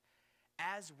mindset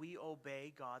as we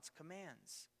obey God's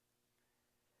commands.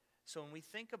 So when we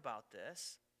think about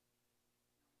this,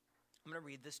 I'm going to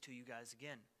read this to you guys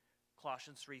again.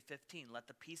 Colossians 3:15, let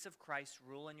the peace of Christ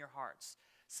rule in your hearts,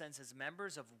 since as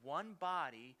members of one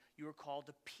body you are called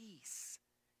to peace,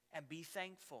 and be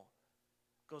thankful.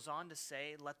 Goes on to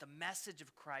say, let the message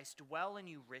of Christ dwell in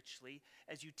you richly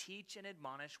as you teach and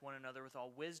admonish one another with all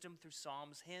wisdom through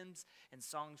psalms, hymns, and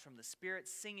songs from the Spirit,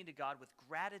 singing to God with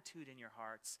gratitude in your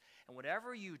hearts. And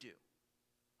whatever you do,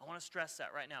 I want to stress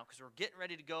that right now because we're getting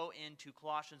ready to go into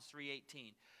Colossians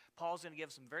 3:18. Paul's going to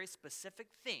give some very specific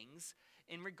things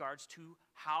in regards to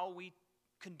how we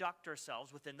conduct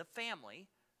ourselves within the family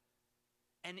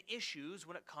and issues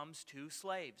when it comes to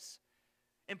slaves.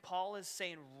 And Paul is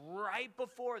saying right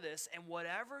before this, and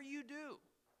whatever you do,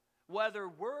 whether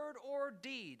word or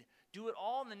deed, do it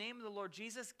all in the name of the Lord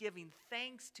Jesus, giving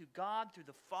thanks to God through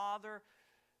the Father.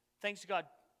 Thanks to God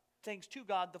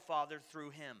the Father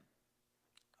through him.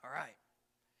 All right.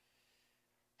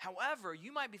 However,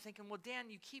 you might be thinking, well, Dan,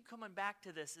 you keep coming back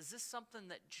to this. Is this something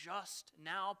that just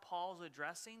now Paul's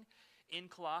addressing in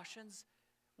Colossians?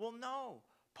 Well, no.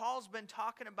 Paul's been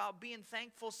talking about being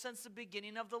thankful since the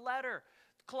beginning of the letter.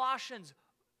 Colossians,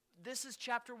 this is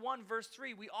chapter 1, verse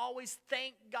 3. We always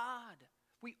thank God.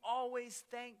 We always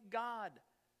thank God.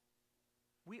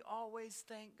 We always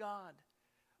thank God.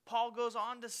 Paul goes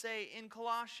on to say in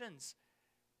Colossians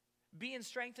being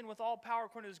strengthened with all power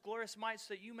according to his glorious might,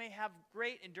 so that you may have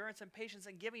great endurance and patience,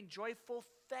 and giving joyful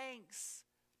thanks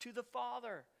to the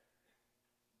Father,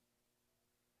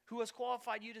 who has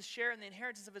qualified you to share in the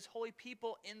inheritance of his holy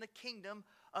people in the kingdom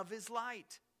of his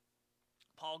light.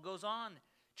 Paul goes on,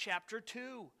 chapter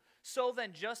 2. So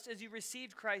then, just as you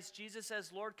received Christ Jesus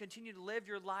as Lord, continue to live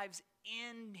your lives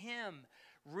in him,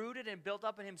 rooted and built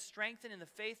up in him, strengthened in the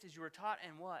faith as you were taught,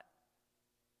 and what?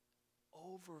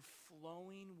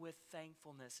 Overflowing with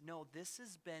thankfulness. No, this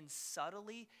has been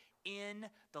subtly in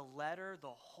the letter the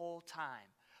whole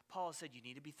time. Paul said, you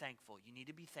need to be thankful. You need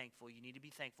to be thankful. You need to be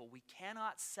thankful. We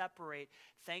cannot separate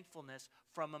thankfulness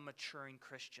from a maturing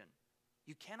Christian.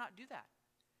 You cannot do that.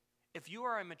 If you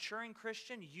are a maturing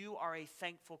Christian, you are a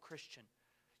thankful Christian.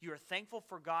 You are thankful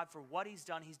for God for what he's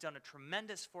done. He's done a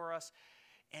tremendous for us,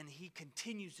 and he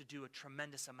continues to do a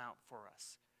tremendous amount for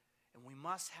us. And we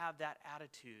must have that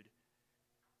attitude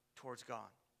towards God.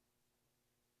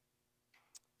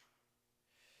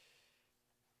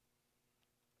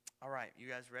 All right, you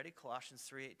guys ready? Colossians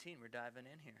 3:18, we're diving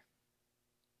in here.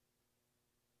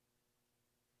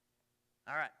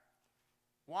 All right.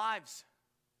 Wives,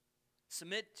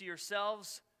 submit to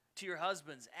yourselves to your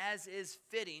husbands, as is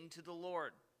fitting to the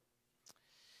Lord.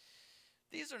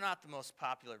 These are not the most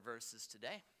popular verses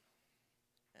today.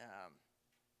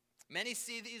 Many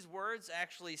see these words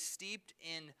actually steeped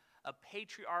in a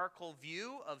patriarchal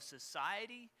view of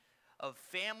society, of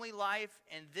family life,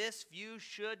 and this view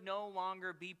should no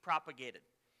longer be propagated.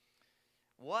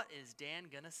 What is Dan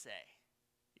going to say?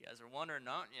 You guys are wondering,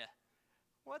 aren't you?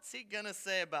 What's he going to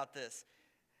say about this?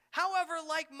 However,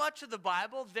 like much of the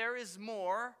Bible, there is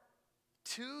more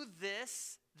to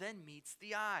this than meets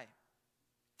the eye.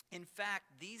 In fact,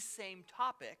 these same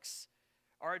topics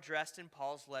are addressed in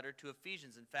Paul's letter to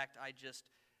Ephesians. In fact, I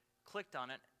just clicked on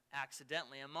it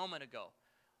accidentally a moment ago.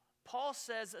 Paul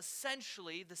says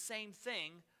essentially the same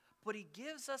thing, but he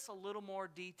gives us a little more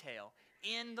detail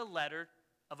in the letter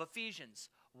of Ephesians.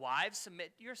 Wives,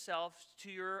 submit yourselves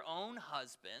to your own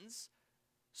husbands.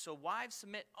 So the wife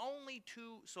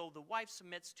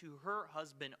submits to her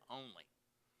husband only.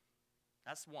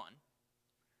 That's one.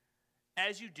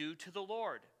 As you do to the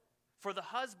Lord. For the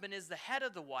husband is the head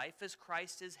of the wife, as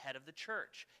Christ is head of the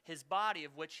church, his body,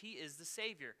 of which he is the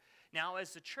Savior. Now,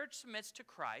 as the church submits to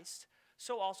Christ,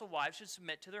 so also wives should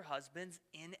submit to their husbands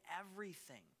in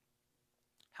everything.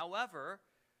 However,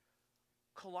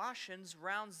 Colossians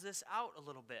rounds this out a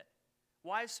little bit.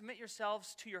 Wives, submit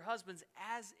yourselves to your husbands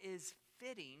as is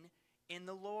fitting in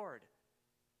the Lord.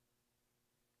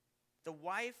 The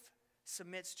wife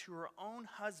submits to her own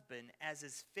husband as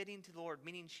is fitting to the Lord,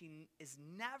 meaning she is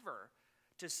never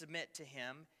to submit to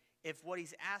him if what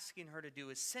he's asking her to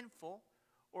do is sinful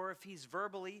or if he's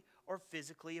verbally or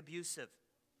physically abusive.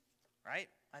 Right?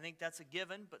 I think that's a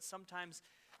given, but sometimes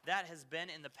that has been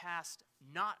in the past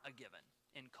not a given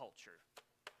in culture.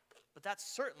 But that's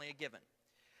certainly a given.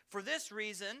 For this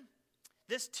reason,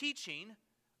 this teaching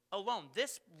alone,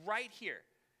 this right here,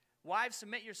 wives,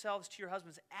 submit yourselves to your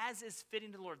husbands as is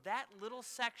fitting to the Lord. That little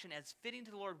section, as fitting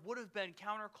to the Lord, would have been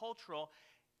countercultural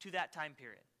to that time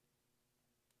period.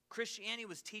 Christianity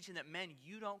was teaching that men,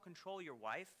 you don't control your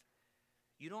wife.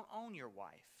 You don't own your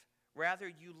wife. Rather,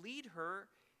 you lead her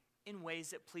in ways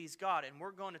that please God. And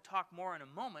we're going to talk more in a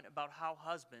moment about how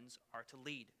husbands are to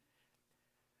lead.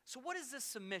 So what is this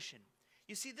submission?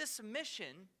 You see, this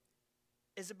submission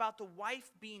is about the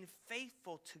wife being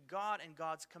faithful to God and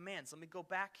God's commands. Let me go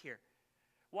back here.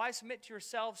 Wives, submit to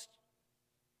yourselves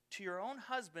to your own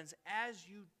husbands as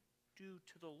you do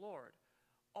to the Lord.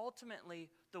 Ultimately,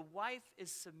 the wife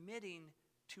is submitting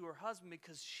to her husband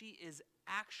because she is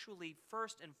actually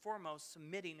first and foremost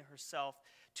submitting herself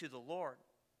to the Lord.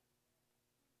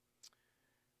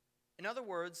 In other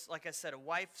words, like I said, a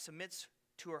wife submits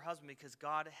to her husband because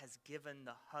God has given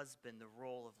the husband the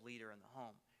role of leader in the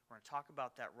home. We're going to talk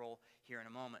about that role here in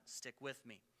a moment. Stick with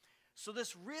me. So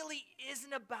this really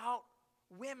isn't about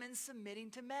women submitting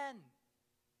to men.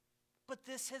 But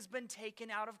this has been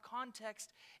taken out of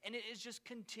context, and it has just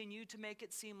continued to make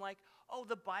it seem like, oh,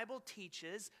 the Bible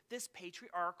teaches this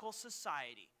patriarchal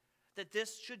society, that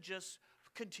this should just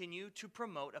continue to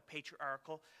promote a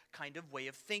patriarchal kind of way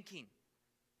of thinking.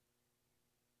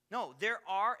 No, there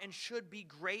are and should be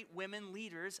great women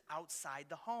leaders outside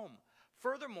the home.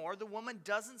 Furthermore, the woman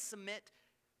doesn't submit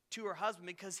to her husband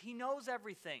because he knows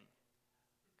everything,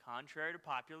 contrary to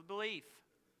popular belief.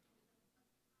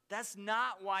 That's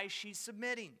not why she's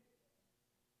submitting.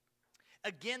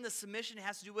 Again, the submission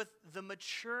has to do with the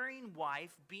maturing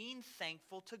wife being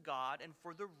thankful to God and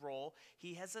for the role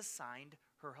he has assigned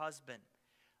her husband.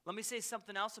 Let me say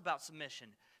something else about submission.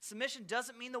 Submission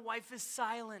doesn't mean the wife is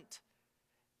silent,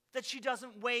 that she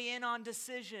doesn't weigh in on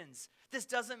decisions. This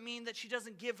doesn't mean that she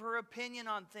doesn't give her opinion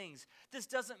on things.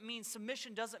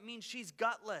 Submission doesn't mean she's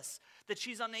gutless, that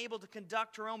she's unable to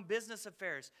conduct her own business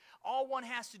affairs. All one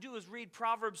has to do is read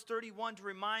Proverbs 31 to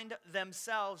remind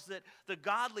themselves that the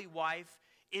godly wife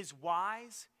is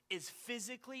wise, is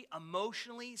physically,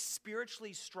 emotionally,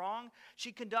 spiritually strong.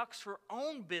 She conducts her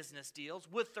own business deals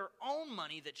with her own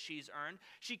money that she's earned.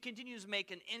 She continues to make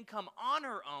an income on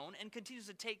her own and continues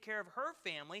to take care of her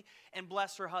family and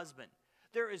bless her husband.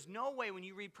 There is no way when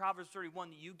you read Proverbs 31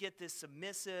 that you get this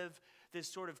submissive, this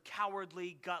sort of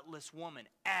cowardly, gutless woman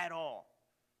at all.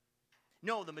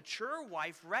 No, the mature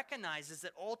wife recognizes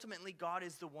that ultimately God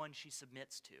is the one she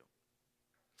submits to.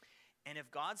 And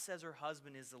if God says her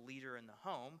husband is the leader in the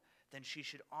home, then she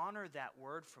should honor that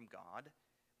word from God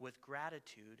with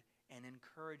gratitude and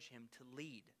encourage him to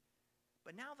lead.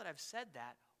 But now that I've said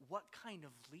that, what kind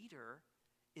of leader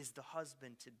is the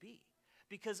husband to be?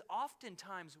 Because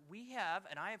oftentimes we have,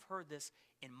 and I have heard this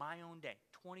in my own day,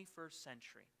 21st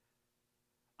century,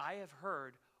 I have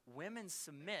heard women,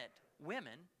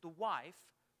 the wife,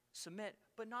 submit,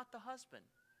 but not the husband.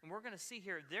 And we're going to see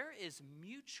here, there is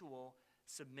mutual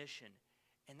submission.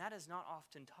 And that is not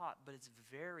often taught, but it's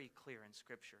very clear in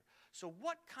Scripture. So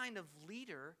what kind of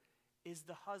leader is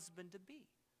the husband to be?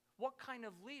 What kind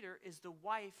of leader is the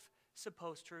wife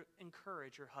supposed to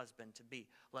encourage her husband to be?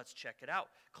 Let's check it out.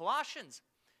 Colossians.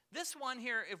 This one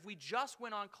here, if we just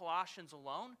went on Colossians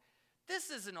alone,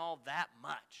 this isn't all that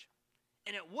much.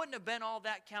 And it wouldn't have been all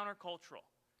that countercultural.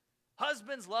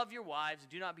 Husbands, love your wives,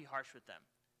 do not be harsh with them.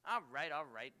 All right,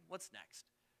 what's next?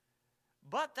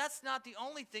 But that's not the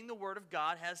only thing the Word of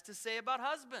God has to say about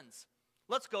husbands.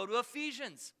 Let's go to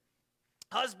Ephesians.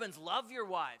 Husbands, love your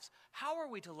wives. How are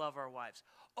we to love our wives?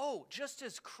 Oh, just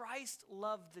as Christ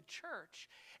loved the church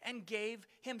and gave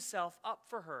himself up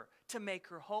for her to make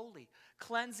her holy,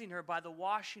 cleansing her by the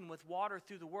washing with water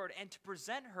through the word, and to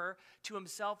present her to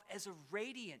himself as a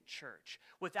radiant church,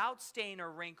 without stain or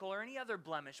wrinkle or any other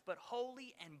blemish, but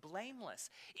holy and blameless.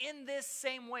 In this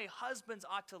same way, husbands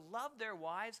ought to love their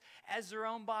wives as their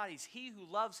own bodies. He who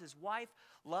loves his wife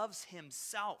loves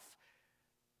himself.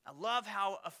 I love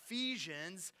how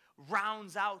Ephesians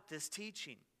rounds out this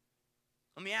teaching.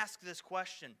 Let me ask this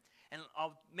question, and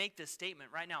I'll make this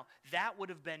statement right now. That would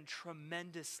have been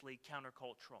tremendously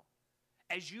countercultural.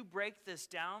 As you break this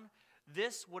down,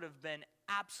 this would have been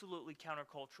absolutely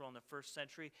countercultural in the first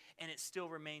century, and it still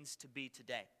remains to be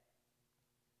today.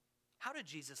 How did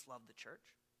Jesus love the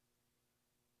church?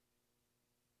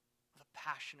 With a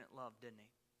passionate love, didn't he?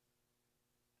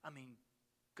 I mean,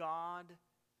 God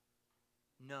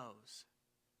knows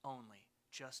only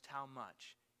just how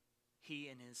much he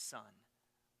and his son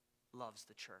loves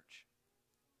the church.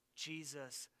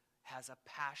 Jesus has a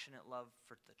passionate love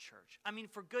for the church. I mean,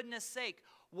 for goodness sake,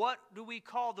 what do we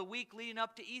call the week leading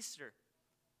up to Easter?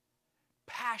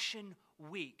 Passion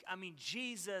Week. I mean,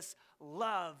 Jesus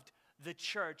loved the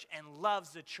church and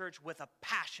loves the church with a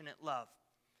passionate love.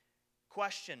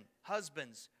 Question,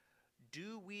 husbands,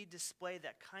 do we display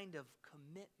that kind of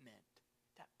commitment,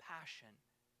 that passion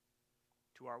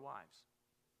to our wives?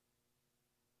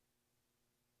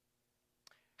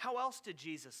 How else did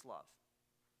Jesus love?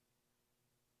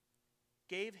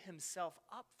 Gave himself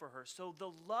up for her. So the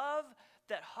love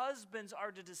that husbands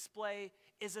are to display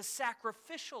is a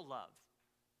sacrificial love.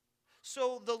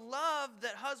 So the love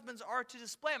that husbands are to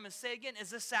display, I'm going to say again,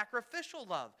 is a sacrificial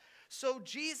love. So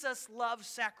Jesus loved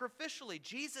sacrificially.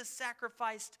 Jesus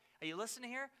sacrificed, are you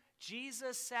listening here?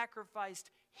 Jesus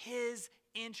sacrificed his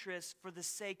interests for the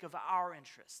sake of our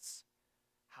interests.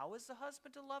 How is the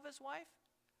husband to love his wife?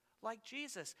 Like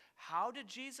Jesus. How did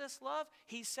Jesus love?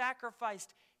 He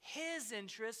sacrificed his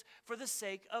interests for the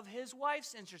sake of his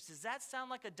wife's interests. Does that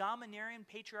sound like a domineering,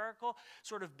 patriarchal,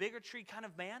 sort of bigotry kind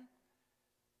of man?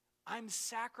 I'm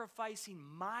sacrificing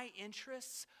my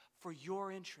interests for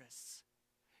your interests.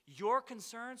 Your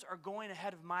concerns are going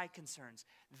ahead of my concerns.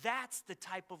 That's the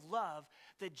type of love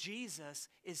that Jesus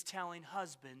is telling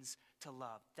husbands to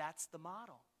love. That's the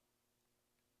model.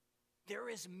 There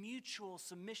is mutual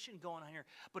submission going on here.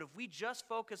 But if we just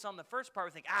focus on the first part,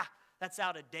 we think, that's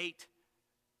out of date.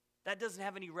 That doesn't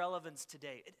have any relevance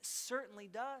today. It certainly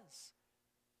does.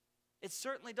 It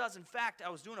certainly does. In fact,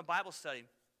 I was doing a Bible study.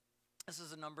 This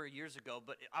is a number of years ago,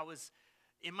 but I was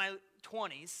in my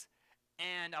 20s,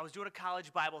 and I was doing a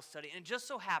college Bible study. And it just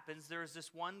so happens there was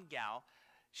this one gal.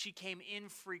 She came in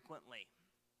frequently.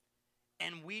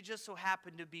 And we just so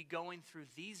happened to be going through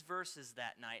these verses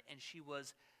that night, and she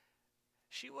was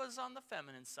on the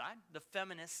feminine side, the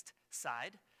feminist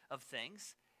side of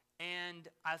things. And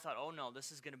I thought, oh no,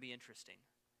 this is going to be interesting.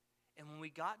 And when we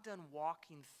got done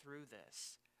walking through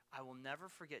this, I will never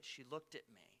forget, she looked at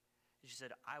me and she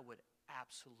said, I would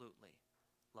absolutely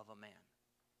love a man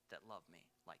that loved me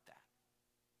like that.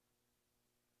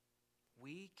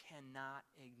 We cannot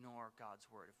ignore God's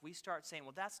word. If we start saying,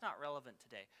 well, that's not relevant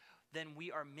today, then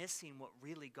we are missing what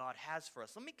really God has for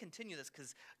us. Let me continue this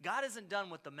because God isn't done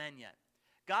with the men yet.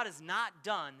 God is not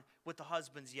done with the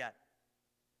husbands yet.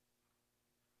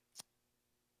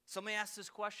 So let me ask this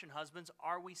question, husbands.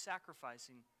 Are we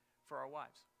sacrificing for our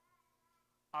wives?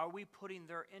 Are we putting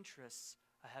their interests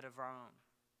ahead of our own?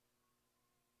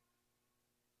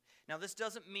 Now, this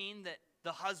doesn't mean that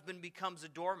the husband becomes a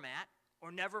doormat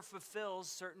or never fulfills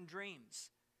certain dreams.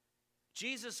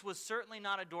 Jesus was certainly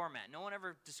not a doormat. No one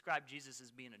ever described Jesus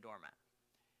as being a doormat.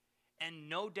 And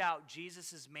no doubt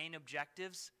Jesus' main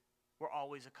objectives were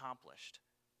always accomplished.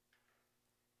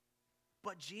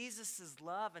 But Jesus'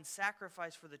 love and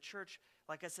sacrifice for the church,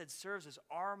 like I said, serves as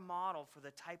our model for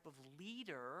the type of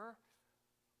leader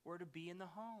we're to be in the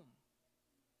home.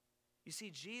 You see,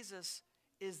 Jesus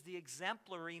is the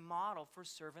exemplary model for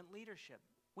servant leadership.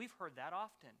 We've heard that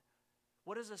often.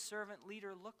 What does a servant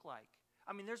leader look like?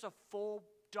 I mean, there's a full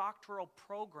doctoral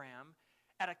program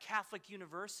at a Catholic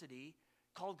university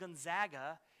called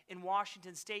Gonzaga in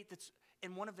Washington State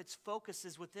and one of its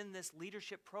focuses within this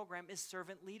leadership program is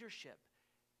servant leadership.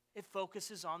 It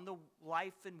focuses on the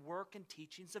life and work and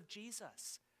teachings of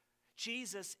Jesus.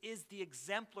 Jesus is the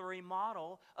exemplary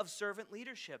model of servant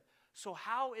leadership. So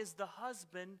how is the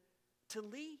husband to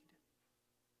lead?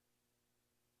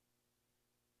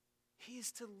 He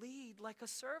is to lead like a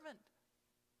servant.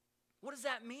 What does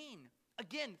that mean?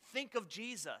 Again, think of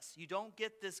Jesus. You don't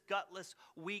get this gutless,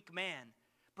 weak man,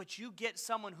 but you get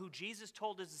someone who Jesus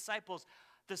told his disciples,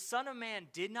 the Son of Man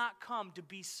did not come to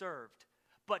be served,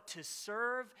 but to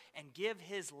serve and give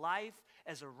his life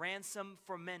as a ransom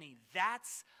for many.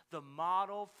 That's the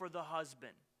model for the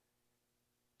husband.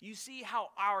 You see how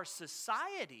our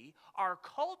society, our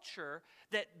culture,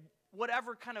 that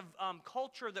whatever kind of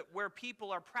culture that where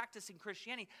people are practicing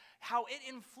Christianity, how it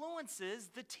influences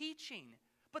the teaching.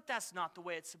 But that's not the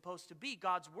way it's supposed to be.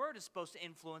 God's word is supposed to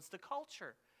influence the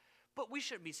culture. But we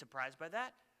shouldn't be surprised by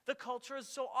that. The culture has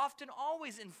so often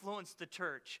always influenced the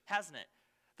church, hasn't it?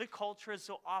 The culture has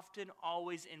so often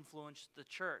always influenced the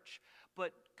church.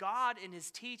 But God in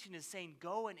his teaching is saying,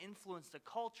 go and influence the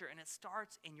culture, and it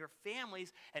starts in your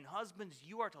families. And husbands,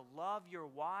 you are to love your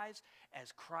wives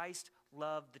as Christ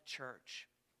loved the church.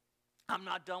 I'm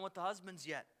not done with the husbands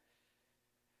yet.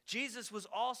 Jesus was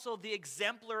also the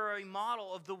exemplary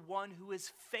model of the one who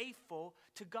is faithful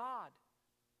to God.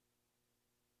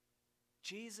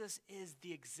 Jesus is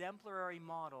the exemplary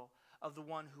model of the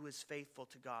one who is faithful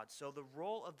to God. So the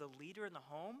role of the leader in the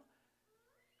home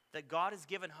that God has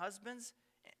given husbands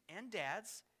and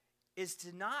dads is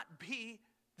to not be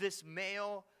this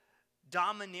male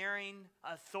domineering,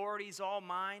 authorities all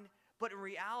mine, but in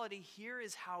reality, here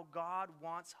is how God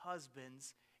wants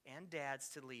husbands and dads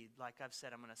to lead. Like I've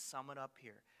said, I'm going to sum it up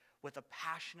here. With a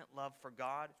passionate love for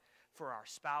God, for our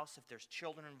spouse, if there's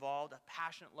children involved, a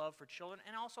passionate love for children,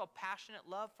 and also a passionate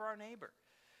love for our neighbor.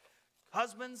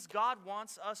 Husbands, God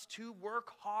wants us to work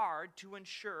hard to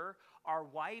ensure our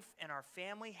wife and our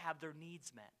family have their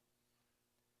needs met.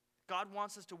 God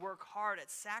wants us to work hard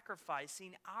at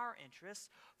sacrificing our interests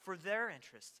for their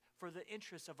interests, for the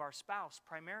interests of our spouse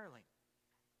primarily.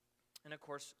 And of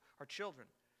course, our children.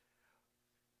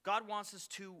 God wants us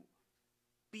to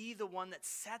be the one that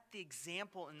set the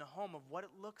example in the home of what it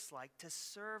looks like to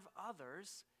serve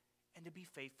others and to be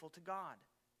faithful to God.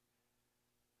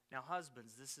 Now,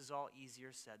 husbands, this is all easier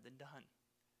said than done,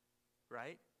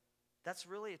 right? That's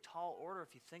really a tall order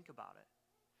if you think about it.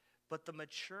 But the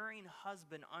maturing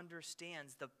husband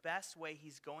understands the best way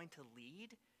he's going to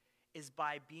lead is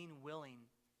by being willing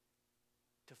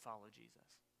to follow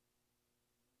Jesus,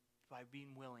 by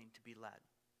being willing to be led.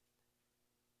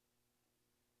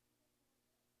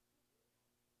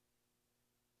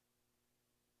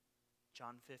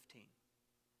 John 15,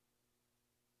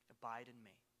 abide in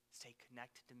me. Stay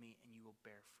connected to me and you will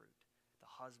bear fruit.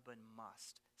 The husband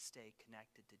must stay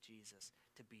connected to Jesus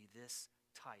to be this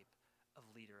type of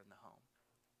leader in the home.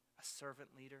 A servant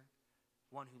leader,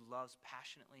 one who loves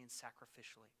passionately and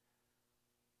sacrificially,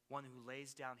 one who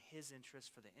lays down his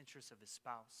interests for the interests of his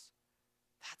spouse.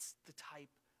 That's the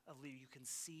type of leader. You can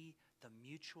see the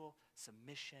mutual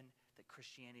submission that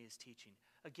Christianity is teaching.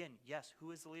 Again, yes, who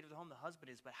is the leader of the home? The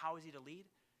husband is, but how is he to lead?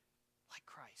 Like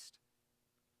Christ.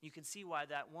 You can see why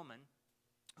that woman,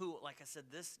 who, like I said,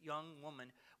 this young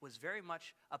woman was very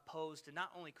much opposed to not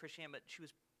only Christianity, but she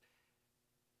was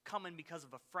coming because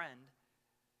of a friend.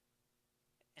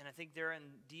 And I think there in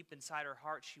deep inside her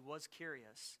heart, she was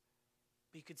curious.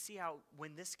 But you could see how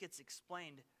when this gets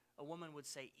explained, a woman would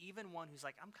say, even one who's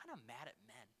like, I'm kind of mad at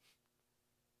men,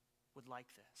 would like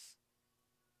this.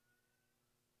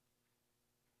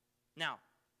 Now,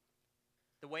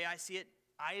 the way I see it,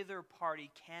 either party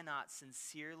cannot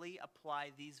sincerely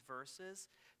apply these verses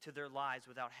to their lives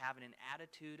without having an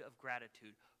attitude of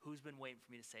gratitude. Who's been waiting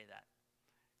for me to say that?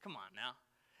 Come on now.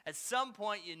 At some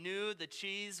point you knew the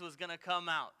cheese was going to come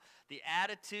out. The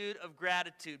attitude of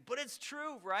gratitude. But it's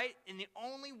true, right? And the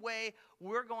only way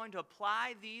we're going to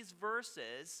apply these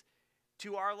verses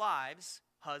to our lives,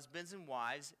 husbands and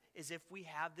wives, is if we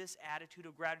have this attitude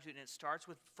of gratitude. And it starts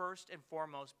with first and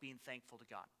foremost being thankful to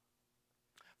God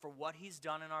for what he's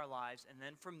done in our lives, and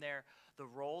then from there, the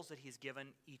roles that he's given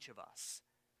each of us.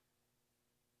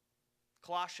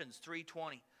 Colossians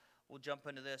 3:20. We'll jump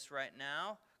into this right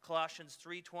now. Colossians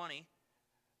 3:20.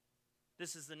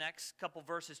 This is the next couple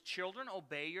verses. Children,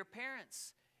 obey your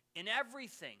parents in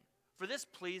everything, for this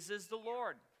pleases the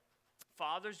Lord.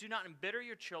 Fathers, do not embitter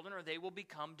your children, or they will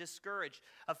become discouraged.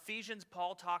 Ephesians,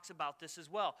 Paul talks about this as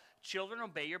well. Children,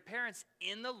 obey your parents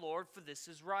in the Lord, for this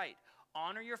is right.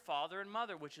 Honor your father and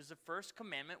mother, which is the first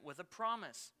commandment with a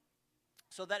promise,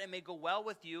 so that it may go well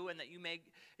with you and that you may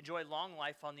enjoy long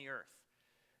life on the earth.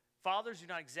 Fathers, do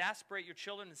not exasperate your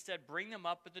children. Instead, bring them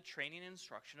up with the training and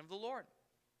instruction of the Lord.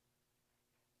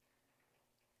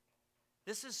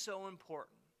 This is so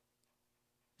important.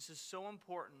 This is so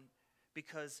important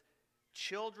because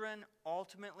children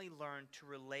ultimately learn to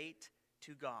relate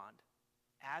to God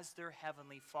as their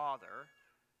heavenly Father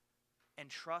and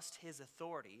trust his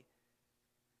authority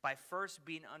by first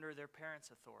being under their parents'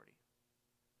 authority.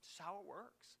 This is how it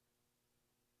works.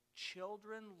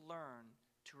 Children learn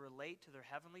to relate to their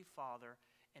heavenly Father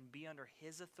and be under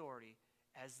his authority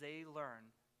as they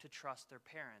learn to trust their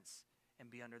parents and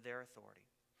be under their authority.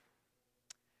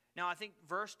 Now, I think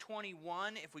verse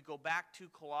 21, if we go back to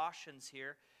Colossians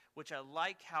here, which I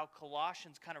like how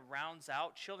Colossians kind of rounds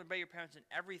out, children, obey your parents in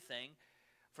everything,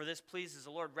 for this pleases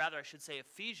the Lord. Rather, I should say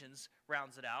Ephesians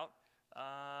rounds it out.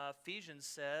 Ephesians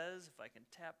says, if I can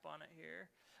tap on it here,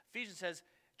 Ephesians says,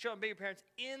 children, obey your parents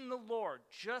in the Lord,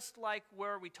 just like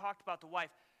where we talked about the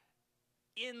wife.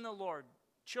 In the Lord.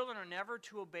 Children are never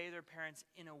to obey their parents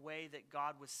in a way that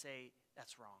God would say,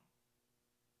 that's wrong.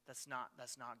 That's not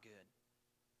good.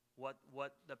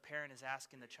 What the parent is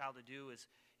asking the child to do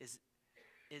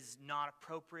is not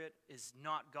appropriate, is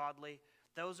not godly.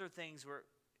 Those are things where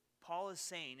Paul is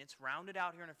saying, it's rounded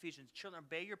out here in Ephesians, children,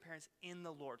 obey your parents in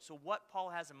the Lord. So what Paul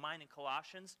has in mind in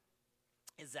Colossians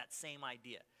is that same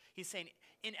idea. He's saying,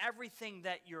 in everything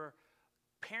that your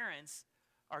parents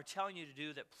are telling you to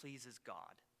do that pleases God.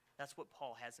 That's what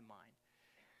Paul has in mind.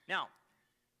 Now,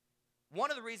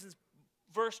 one of the reasons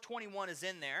verse 21 is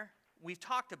in there, we've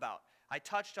talked about. I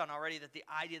touched on already that the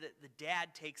idea that the dad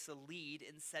takes the lead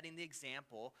in setting the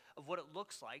example of what it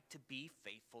looks like to be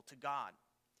faithful to God.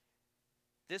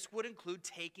 This would include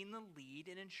taking the lead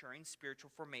in ensuring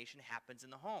spiritual formation happens in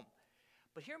the home.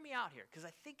 But hear me out here, because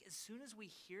I think as soon as we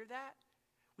hear that,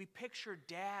 we picture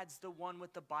dad's the one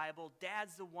with the Bible,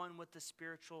 dad's the one with the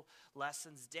spiritual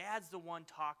lessons, dad's the one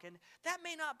talking. That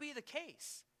may not be the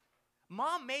case.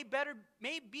 Mom may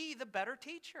be the better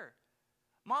teacher.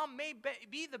 Mom may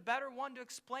be the better one to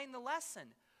explain the lesson.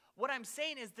 What I'm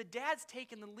saying is the dad's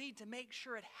taking the lead to make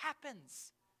sure it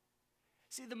happens.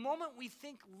 See, the moment we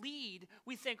think lead,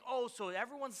 we think, oh, so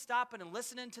everyone's stopping and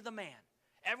listening to the man.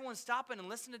 Everyone's stopping and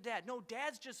listening to dad. No,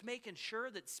 dad's just making sure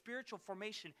that spiritual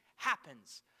formation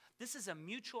happens. This is a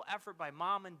mutual effort by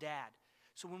mom and dad.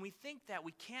 So when we think that,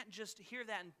 we can't just hear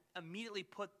that and immediately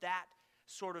put that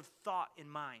sort of thought in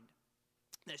mind.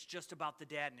 That it's just about the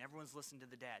dad and everyone's listening to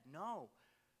the dad. No.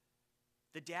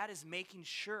 The dad is making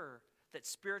sure that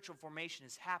spiritual formation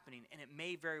is happening, and it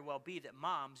may very well be that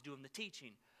mom's doing the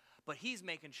teaching. But he's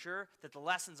making sure that the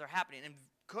lessons are happening. And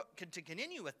to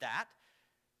continue with that,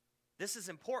 this is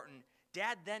important.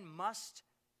 Dad then must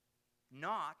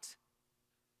not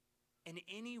in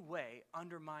any way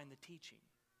undermine the teaching,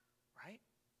 right?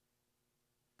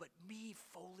 But be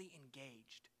fully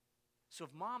engaged. So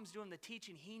if mom's doing the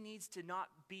teaching, he needs to not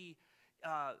be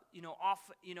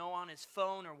off, on his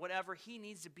phone or whatever. He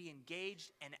needs to be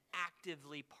engaged and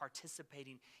actively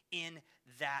participating in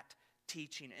that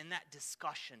teaching, in that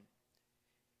discussion.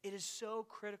 It is so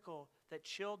critical that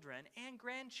children and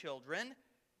grandchildren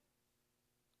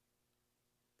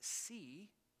see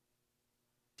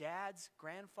dads,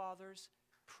 grandfathers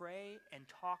pray and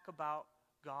talk about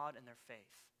God and their faith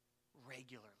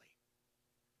regularly.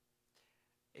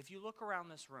 If you look around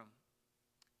this room,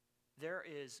 there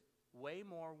is way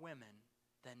more women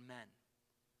than men.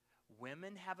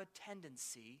 women have a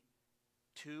tendency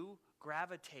to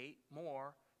gravitate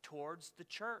more towards the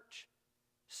church,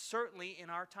 certainly in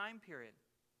our time period.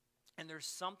 And there's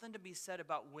something to be said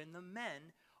about when the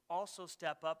men also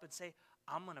step up and say,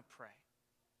 I'm going to pray.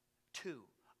 2,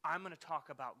 I'm going to talk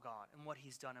about God and what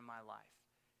he's done in my life.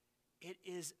 It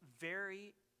is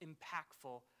very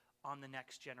impactful on the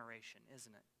next generation,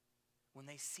 isn't it? When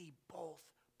they see both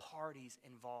parties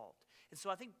involved. And so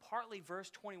I think partly verse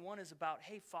 21 is about,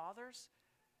 hey, fathers,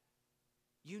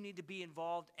 you need to be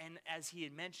involved. And as he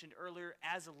had mentioned earlier,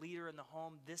 as a leader in the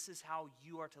home, this is how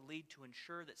you are to lead to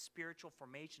ensure that spiritual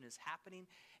formation is happening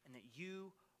and that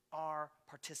you are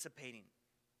participating.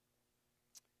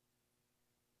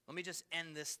 Let me just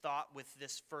end this thought with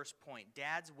this first point.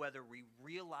 Dads, whether we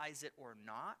realize it or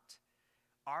not,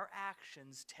 our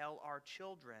actions tell our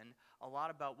children a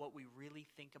lot about what we really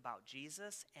think about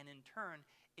Jesus, and in turn,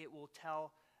 it will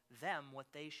tell them what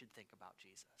they should think about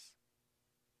Jesus.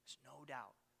 There's no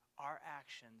doubt our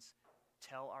actions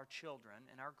tell our children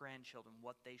and our grandchildren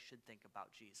what they should think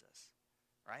about Jesus,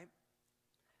 right?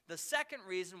 The second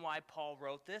reason why Paul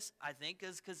wrote this, I think,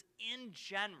 is because in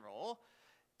general,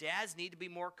 dads need to be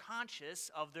more conscious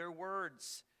of their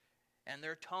words and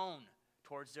their tone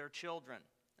towards their children.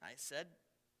 I said,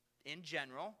 in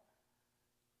general,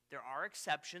 there are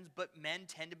exceptions, but men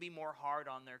tend to be more hard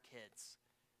on their kids.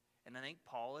 And I think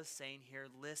Paul is saying here,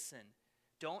 listen,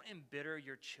 don't embitter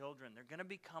your children. They're going to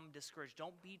become discouraged.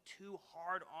 Don't be too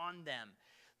hard on them.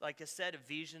 Like I said,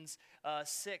 Ephesians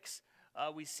 6,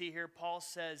 we see here, Paul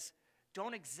says,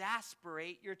 don't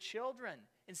exasperate your children.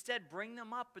 Instead, bring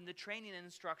them up in the training and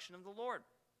instruction of the Lord.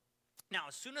 Now,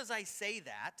 as soon as I say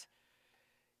that,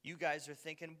 you guys are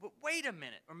thinking, but wait a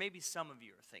minute, or maybe some of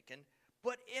you are thinking,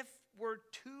 but if we're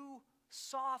too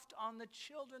soft on the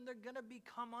children, they're going to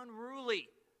become unruly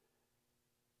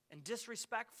and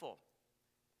disrespectful.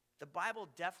 The Bible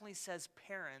definitely says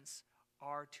parents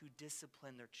are to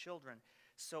discipline their children.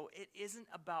 So it isn't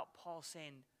about Paul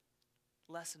saying,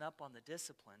 lessen up on the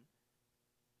discipline,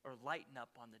 or lighten up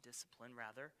on the discipline,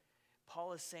 rather.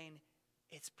 Paul is saying,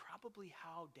 it's probably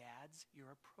how, dads,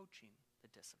 you're approaching the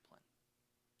discipline.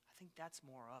 I think that's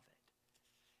more of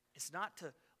it. It's not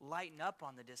to lighten up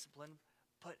on the discipline,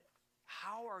 but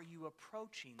how are you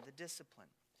approaching the discipline?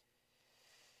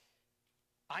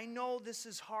 I know this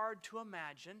is hard to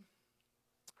imagine,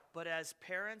 but as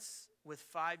parents with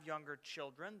 5 younger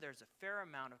children, there's a fair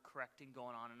amount of correcting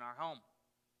going on in our home.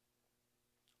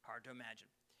 Hard to imagine.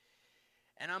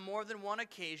 And on more than one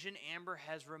occasion, Amber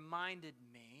has reminded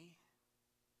me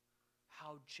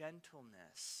how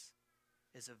gentleness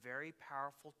is a very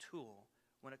powerful tool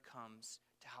when it comes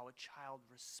to how a child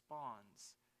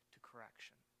responds to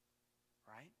correction,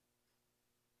 right?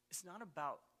 It's not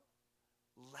about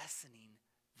lessening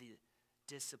the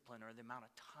discipline or the amount of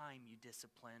time you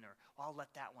discipline or, well, I'll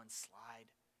let that one slide.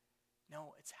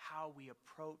 No, it's how we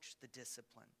approach the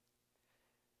discipline.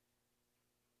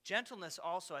 Gentleness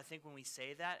also, I think when we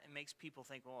say that, it makes people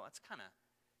think, well, that's kind of,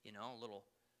 a little,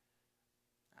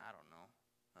 I don't know,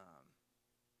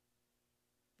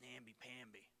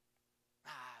 namby-pamby.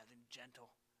 They're gentle.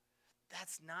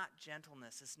 That's not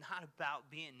gentleness. It's not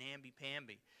about being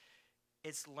namby-pamby.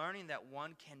 It's learning that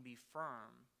one can be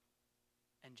firm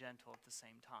and gentle at the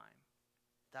same time.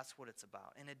 That's what it's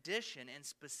about. In addition, and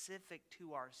specific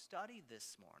to our study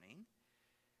this morning,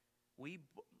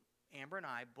 Amber and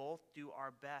I both do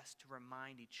our best to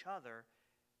remind each other,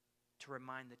 to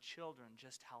remind the children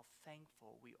just how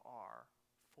thankful we are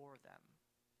for them.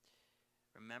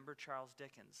 Remember Charles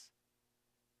Dickens?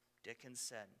 Dickens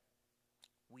said,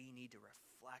 we need to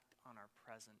reflect on our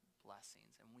present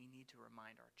blessings, and we need to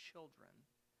remind our children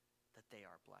that they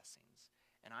are blessings.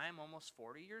 And I am almost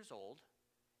 40 years old,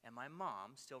 and my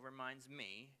mom still reminds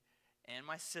me and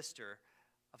my sister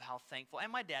of how thankful,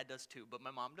 and my dad does too, but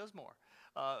my mom does more.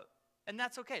 And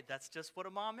that's okay. That's just what a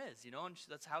mom is, and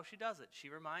that's how she does it. She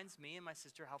reminds me and my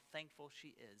sister how thankful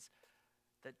she is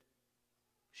that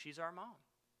she's our mom,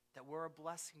 that we're a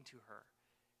blessing to her.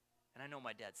 And I know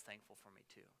my dad's thankful for me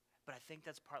too. But I think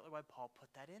that's partly why Paul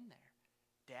put that in there.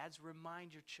 Dads,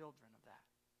 remind your children of that.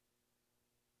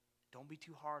 Don't be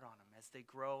too hard on them as they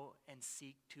grow and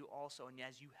seek to also, and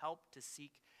as you help to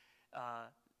seek,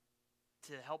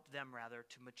 to help them rather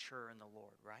to mature in the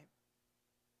Lord, right?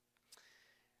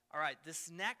 All right, this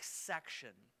next section,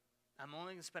 I'm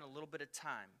only going to spend a little bit of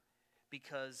time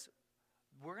because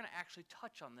we're going to actually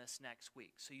touch on this next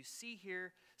week. So you see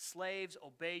here, slaves,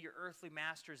 obey your earthly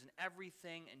masters in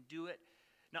everything and do it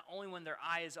not only when their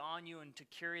eye is on you and to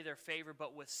carry their favor,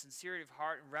 but with sincerity of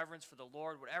heart and reverence for the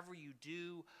Lord. Whatever you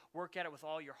do, work at it with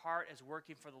all your heart as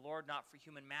working for the Lord, not for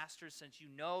human masters, since you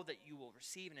know that you will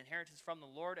receive an inheritance from the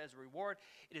Lord as a reward.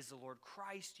 It is the Lord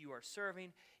Christ you are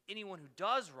serving. Anyone who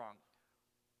does wrong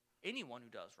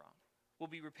will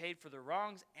be repaid for their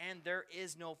wrongs, and there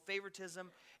is no favoritism.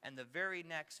 And the very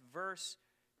next verse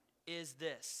is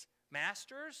this: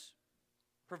 Masters,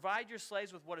 provide your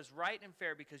slaves with what is right and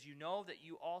fair, because you know that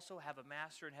you also have a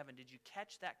master in heaven. Did you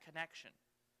catch that connection?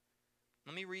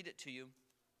 Let me read it to you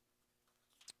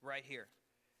right here.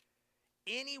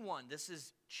 Anyone, this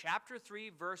is chapter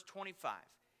 3, verse 25.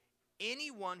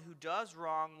 Anyone who does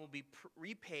wrong will be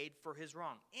repaid for his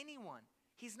wrong. Anyone.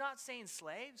 He's not saying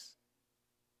slaves.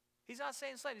 He's not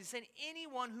saying slaves. He's saying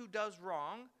anyone who does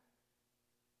wrong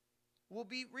will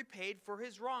be repaid for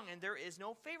his wrong, and there is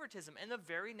no favoritism. And the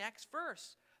very next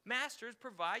verse: Masters,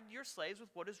 provide your slaves with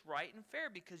what is right and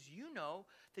fair, because you know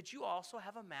that you also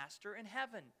have a master in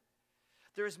heaven.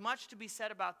 There is much to be said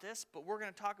about this, but we're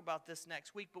going to talk about this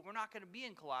next week. But we're not going to be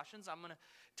in Colossians. I'm going to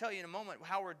tell you in a moment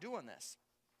how we're doing this.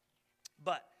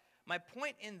 But my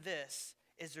point in this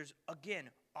is there's, again,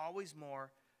 always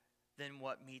more than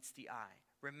what meets the eye.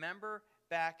 Remember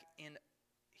back in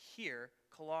here,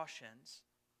 Colossians,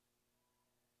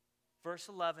 verse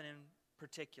 11 in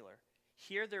particular.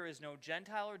 Here there is no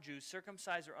Gentile or Jew,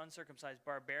 circumcised or uncircumcised,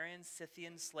 barbarian,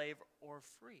 Scythian, slave, or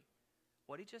free.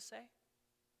 What did he just say?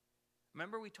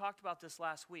 Remember, we talked about this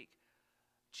last week.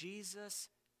 Jesus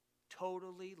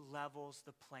totally levels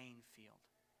the playing field.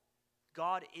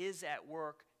 God is at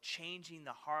work changing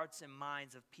the hearts and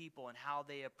minds of people and how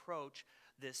they approach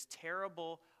this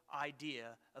terrible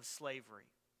idea of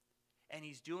slavery. And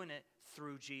he's doing it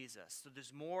through Jesus. So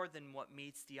there's more than what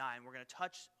meets the eye. And we're going to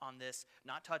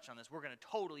we're going to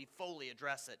totally, fully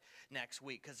address it next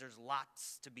week, because there's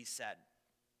lots to be said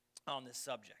on this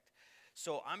subject.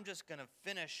 So I'm just going to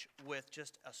finish with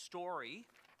just a story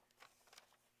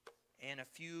and a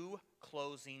few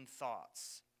closing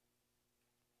thoughts.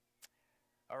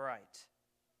 All right.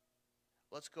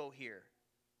 Let's go here.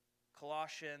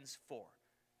 Colossians 4.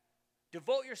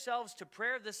 Devote yourselves to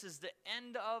prayer. This is the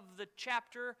end of the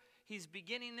chapter. He's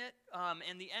beginning it,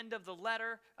 and the end of the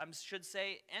letter, I should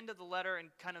say, end of the letter and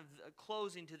kind of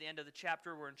closing to the end of the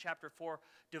chapter. We're in chapter 4.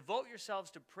 Devote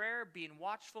yourselves to prayer, being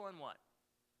watchful and what?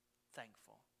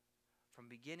 Thankful. From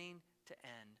beginning to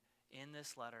end, in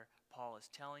this letter, Paul is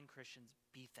telling Christians,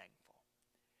 be thankful.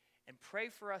 And pray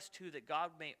for us, too, that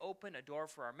God may open a door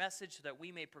for our message, so that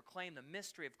we may proclaim the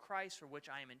mystery of Christ, for which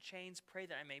I am in chains. Pray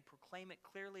that I may proclaim it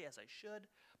clearly as I should,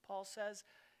 Paul says.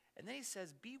 And then he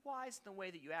says, be wise in the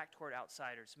way that you act toward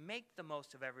outsiders. Make the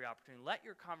most of every opportunity. Let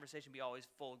your conversation be always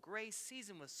full of grace,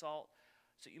 seasoned with salt,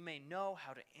 so you may know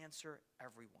how to answer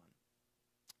everyone.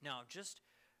 Now, just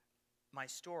my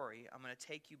story, I'm going to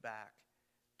take you back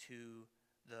to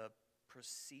the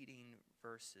preceding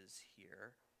verses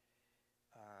here.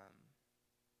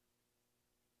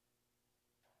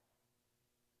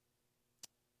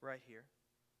 Right here.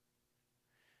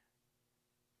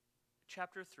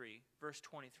 Chapter 3, verse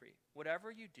 23. Whatever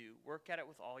you do, work at it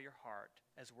with all your heart,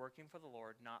 as working for the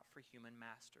Lord, not for human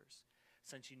masters,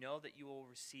 since you know that you will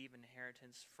receive an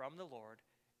inheritance from the Lord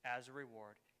as a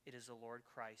reward. It is the Lord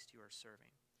Christ you are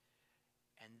serving.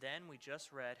 And then we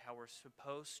just read how we're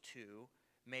supposed to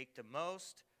make the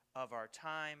most of our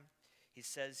time. He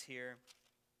says here,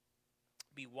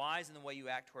 be wise in the way you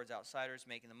act towards outsiders,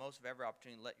 making the most of every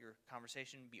opportunity. Let your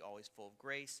conversation be always full of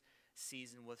grace,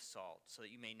 seasoned with salt, so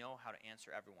that you may know how to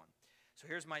answer everyone. So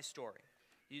here's my story.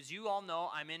 As you all know,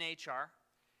 I'm in HR,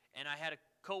 and I had a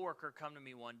coworker come to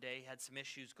me one day, had some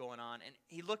issues going on, and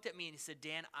he looked at me and he said,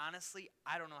 Dan, honestly,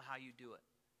 I don't know how you do it.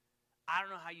 I don't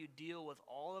know how you deal with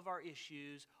all of our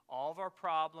issues, all of our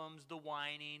problems, the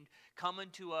whining, coming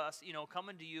to us,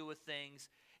 coming to you with things.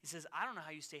 He says, I don't know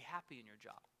how you stay happy in your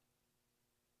job.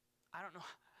 I don't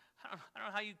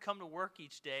know how you come to work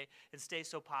each day and stay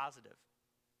so positive.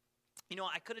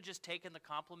 I could have just taken the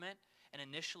compliment, and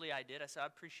initially I did. I said, I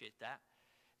appreciate that.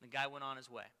 And the guy went on his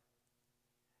way.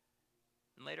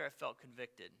 And later I felt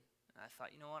convicted. And I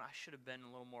thought, you know what, I should have been a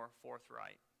little more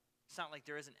forthright. It's not like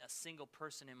there isn't a single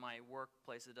person in my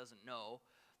workplace that doesn't know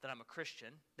that I'm a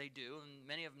Christian. They do, and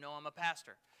many of them know I'm a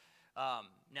pastor.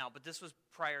 But this was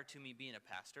prior to me being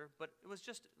a pastor, but it was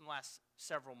just in the last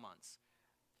several months.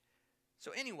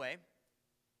 So anyway,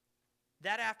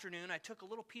 that afternoon I took a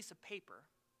little piece of paper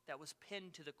that was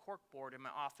pinned to the corkboard in my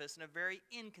office in a very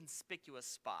inconspicuous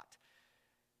spot.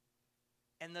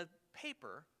 And the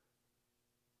paper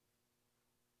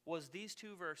was these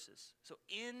two verses. So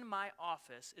in my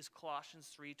office is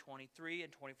Colossians 3:23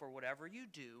 and 24. Whatever you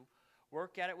do,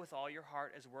 Work at it with all your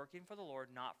heart as working for the Lord,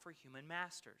 not for human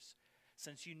masters.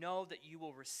 Since you know that you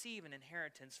will receive an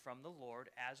inheritance from the Lord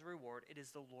as a reward, it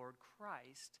is the Lord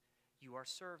Christ you are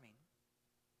serving.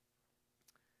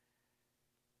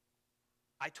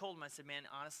 I told him, I said, man,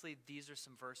 honestly, these are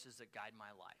some verses that guide my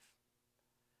life.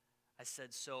 I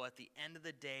said, so at the end of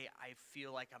the day, I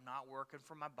feel like I'm not working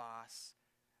for my boss.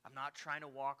 I'm not trying to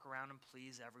walk around and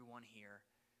please everyone here.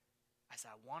 I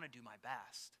said, I want to do my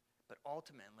best, but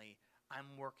ultimately,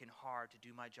 I'm working hard to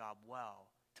do my job well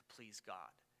to please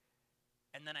God.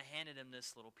 And then I handed him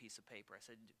this little piece of paper. I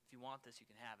said, if you want this, you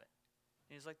can have it.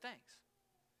 And he was like, thanks.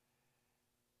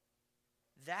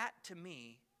 That, to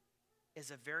me,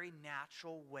 is a very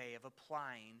natural way of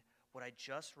applying what I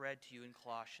just read to you in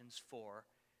Colossians 4.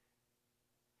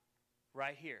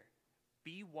 Right here.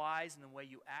 Be wise in the way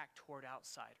you act toward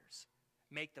outsiders.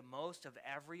 Make the most of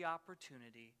every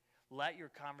opportunity. Let your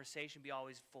conversation be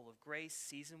always full of grace,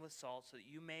 seasoned with salt, so that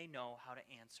you may know how to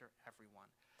answer everyone.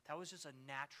 That was just a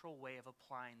natural way of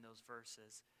applying those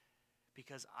verses,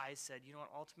 because I said, you know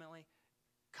what, ultimately,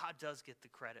 God does get the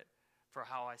credit for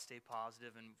how I stay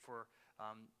positive and for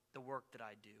the work that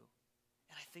I do.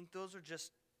 And I think those are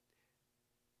just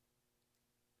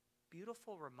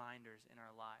beautiful reminders in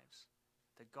our lives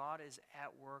that God is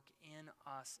at work in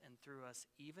us and through us,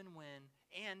 even when,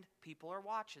 and people are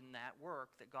watching that work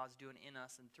that God's doing in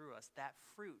us and through us, that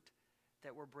fruit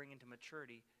that we're bringing to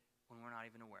maturity when we're not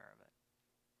even aware of it.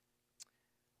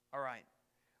 All right,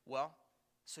 well,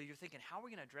 so you're thinking, how are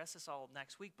we going to address this all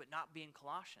next week but not be in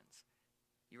Colossians?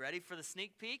 You ready for the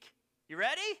sneak peek? You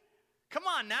ready? Come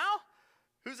on now.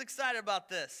 Who's excited about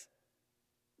this?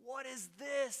 What is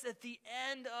this at the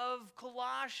end of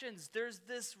Colossians? There's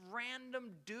this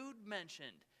random dude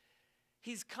mentioned.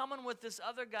 He's coming with this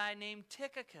other guy named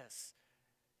Tychicus.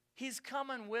 He's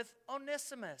coming with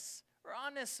Onesimus,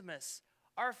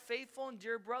 our faithful and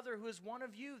dear brother who is one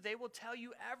of you. They will tell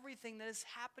you everything that is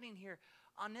happening here.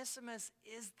 Onesimus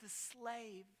is the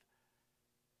slave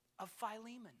of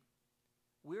Philemon.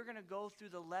 We're going to go through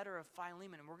the letter of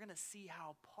Philemon, and we're going to see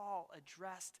how Paul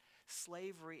addressed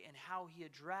slavery and how he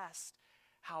addressed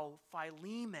how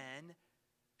Philemon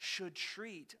should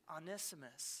treat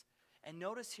Onesimus. And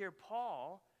notice here,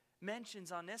 Paul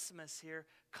mentions Onesimus here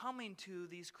coming to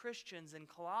these Christians in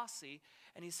Colossae,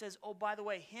 and he says, oh, by the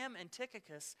way, him and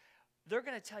Tychicus, they're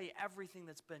going to tell you everything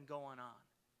that's been going on.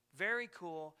 Very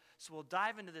cool. So we'll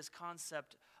dive into this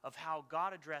concept of how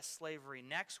God addressed slavery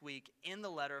next week in the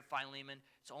letter of Philemon.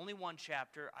 It's only one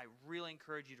chapter. I really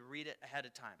encourage you to read it ahead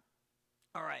of time.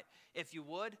 All right, if you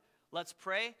would, let's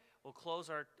pray. We'll close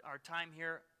our time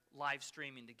here live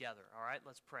streaming together. All right,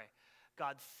 let's pray.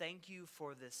 God, thank you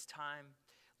for this time.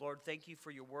 Lord, thank you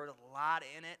for your word, a lot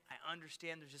in it. I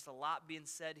understand there's just a lot being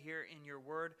said here in your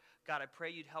word. God, I pray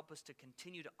you'd help us to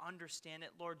continue to understand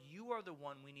it. Lord, you are the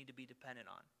one we need to be dependent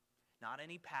on, not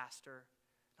any pastor,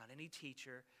 not any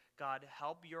teacher. God,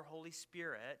 help your Holy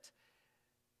Spirit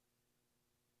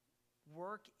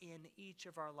work in each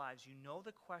of our lives. You know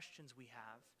the questions we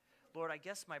have. Lord, I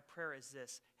guess my prayer is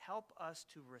this. Help us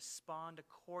to respond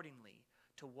accordingly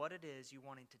to what it is you're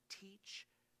wanting to teach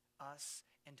us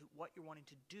and to what you're wanting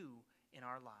to do in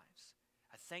our lives.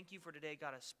 I thank you for today,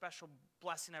 God. A special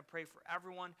blessing I pray for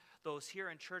everyone, those here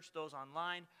in church, those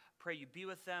online. Pray you be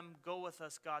with them. Go with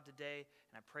us, God, today.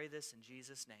 And I pray this in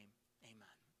Jesus' name. Amen.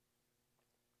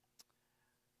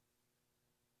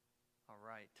 All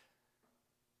right.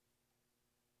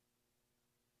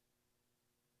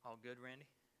 All good, Randy?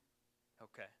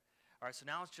 Okay. All right, so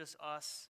now it's just us.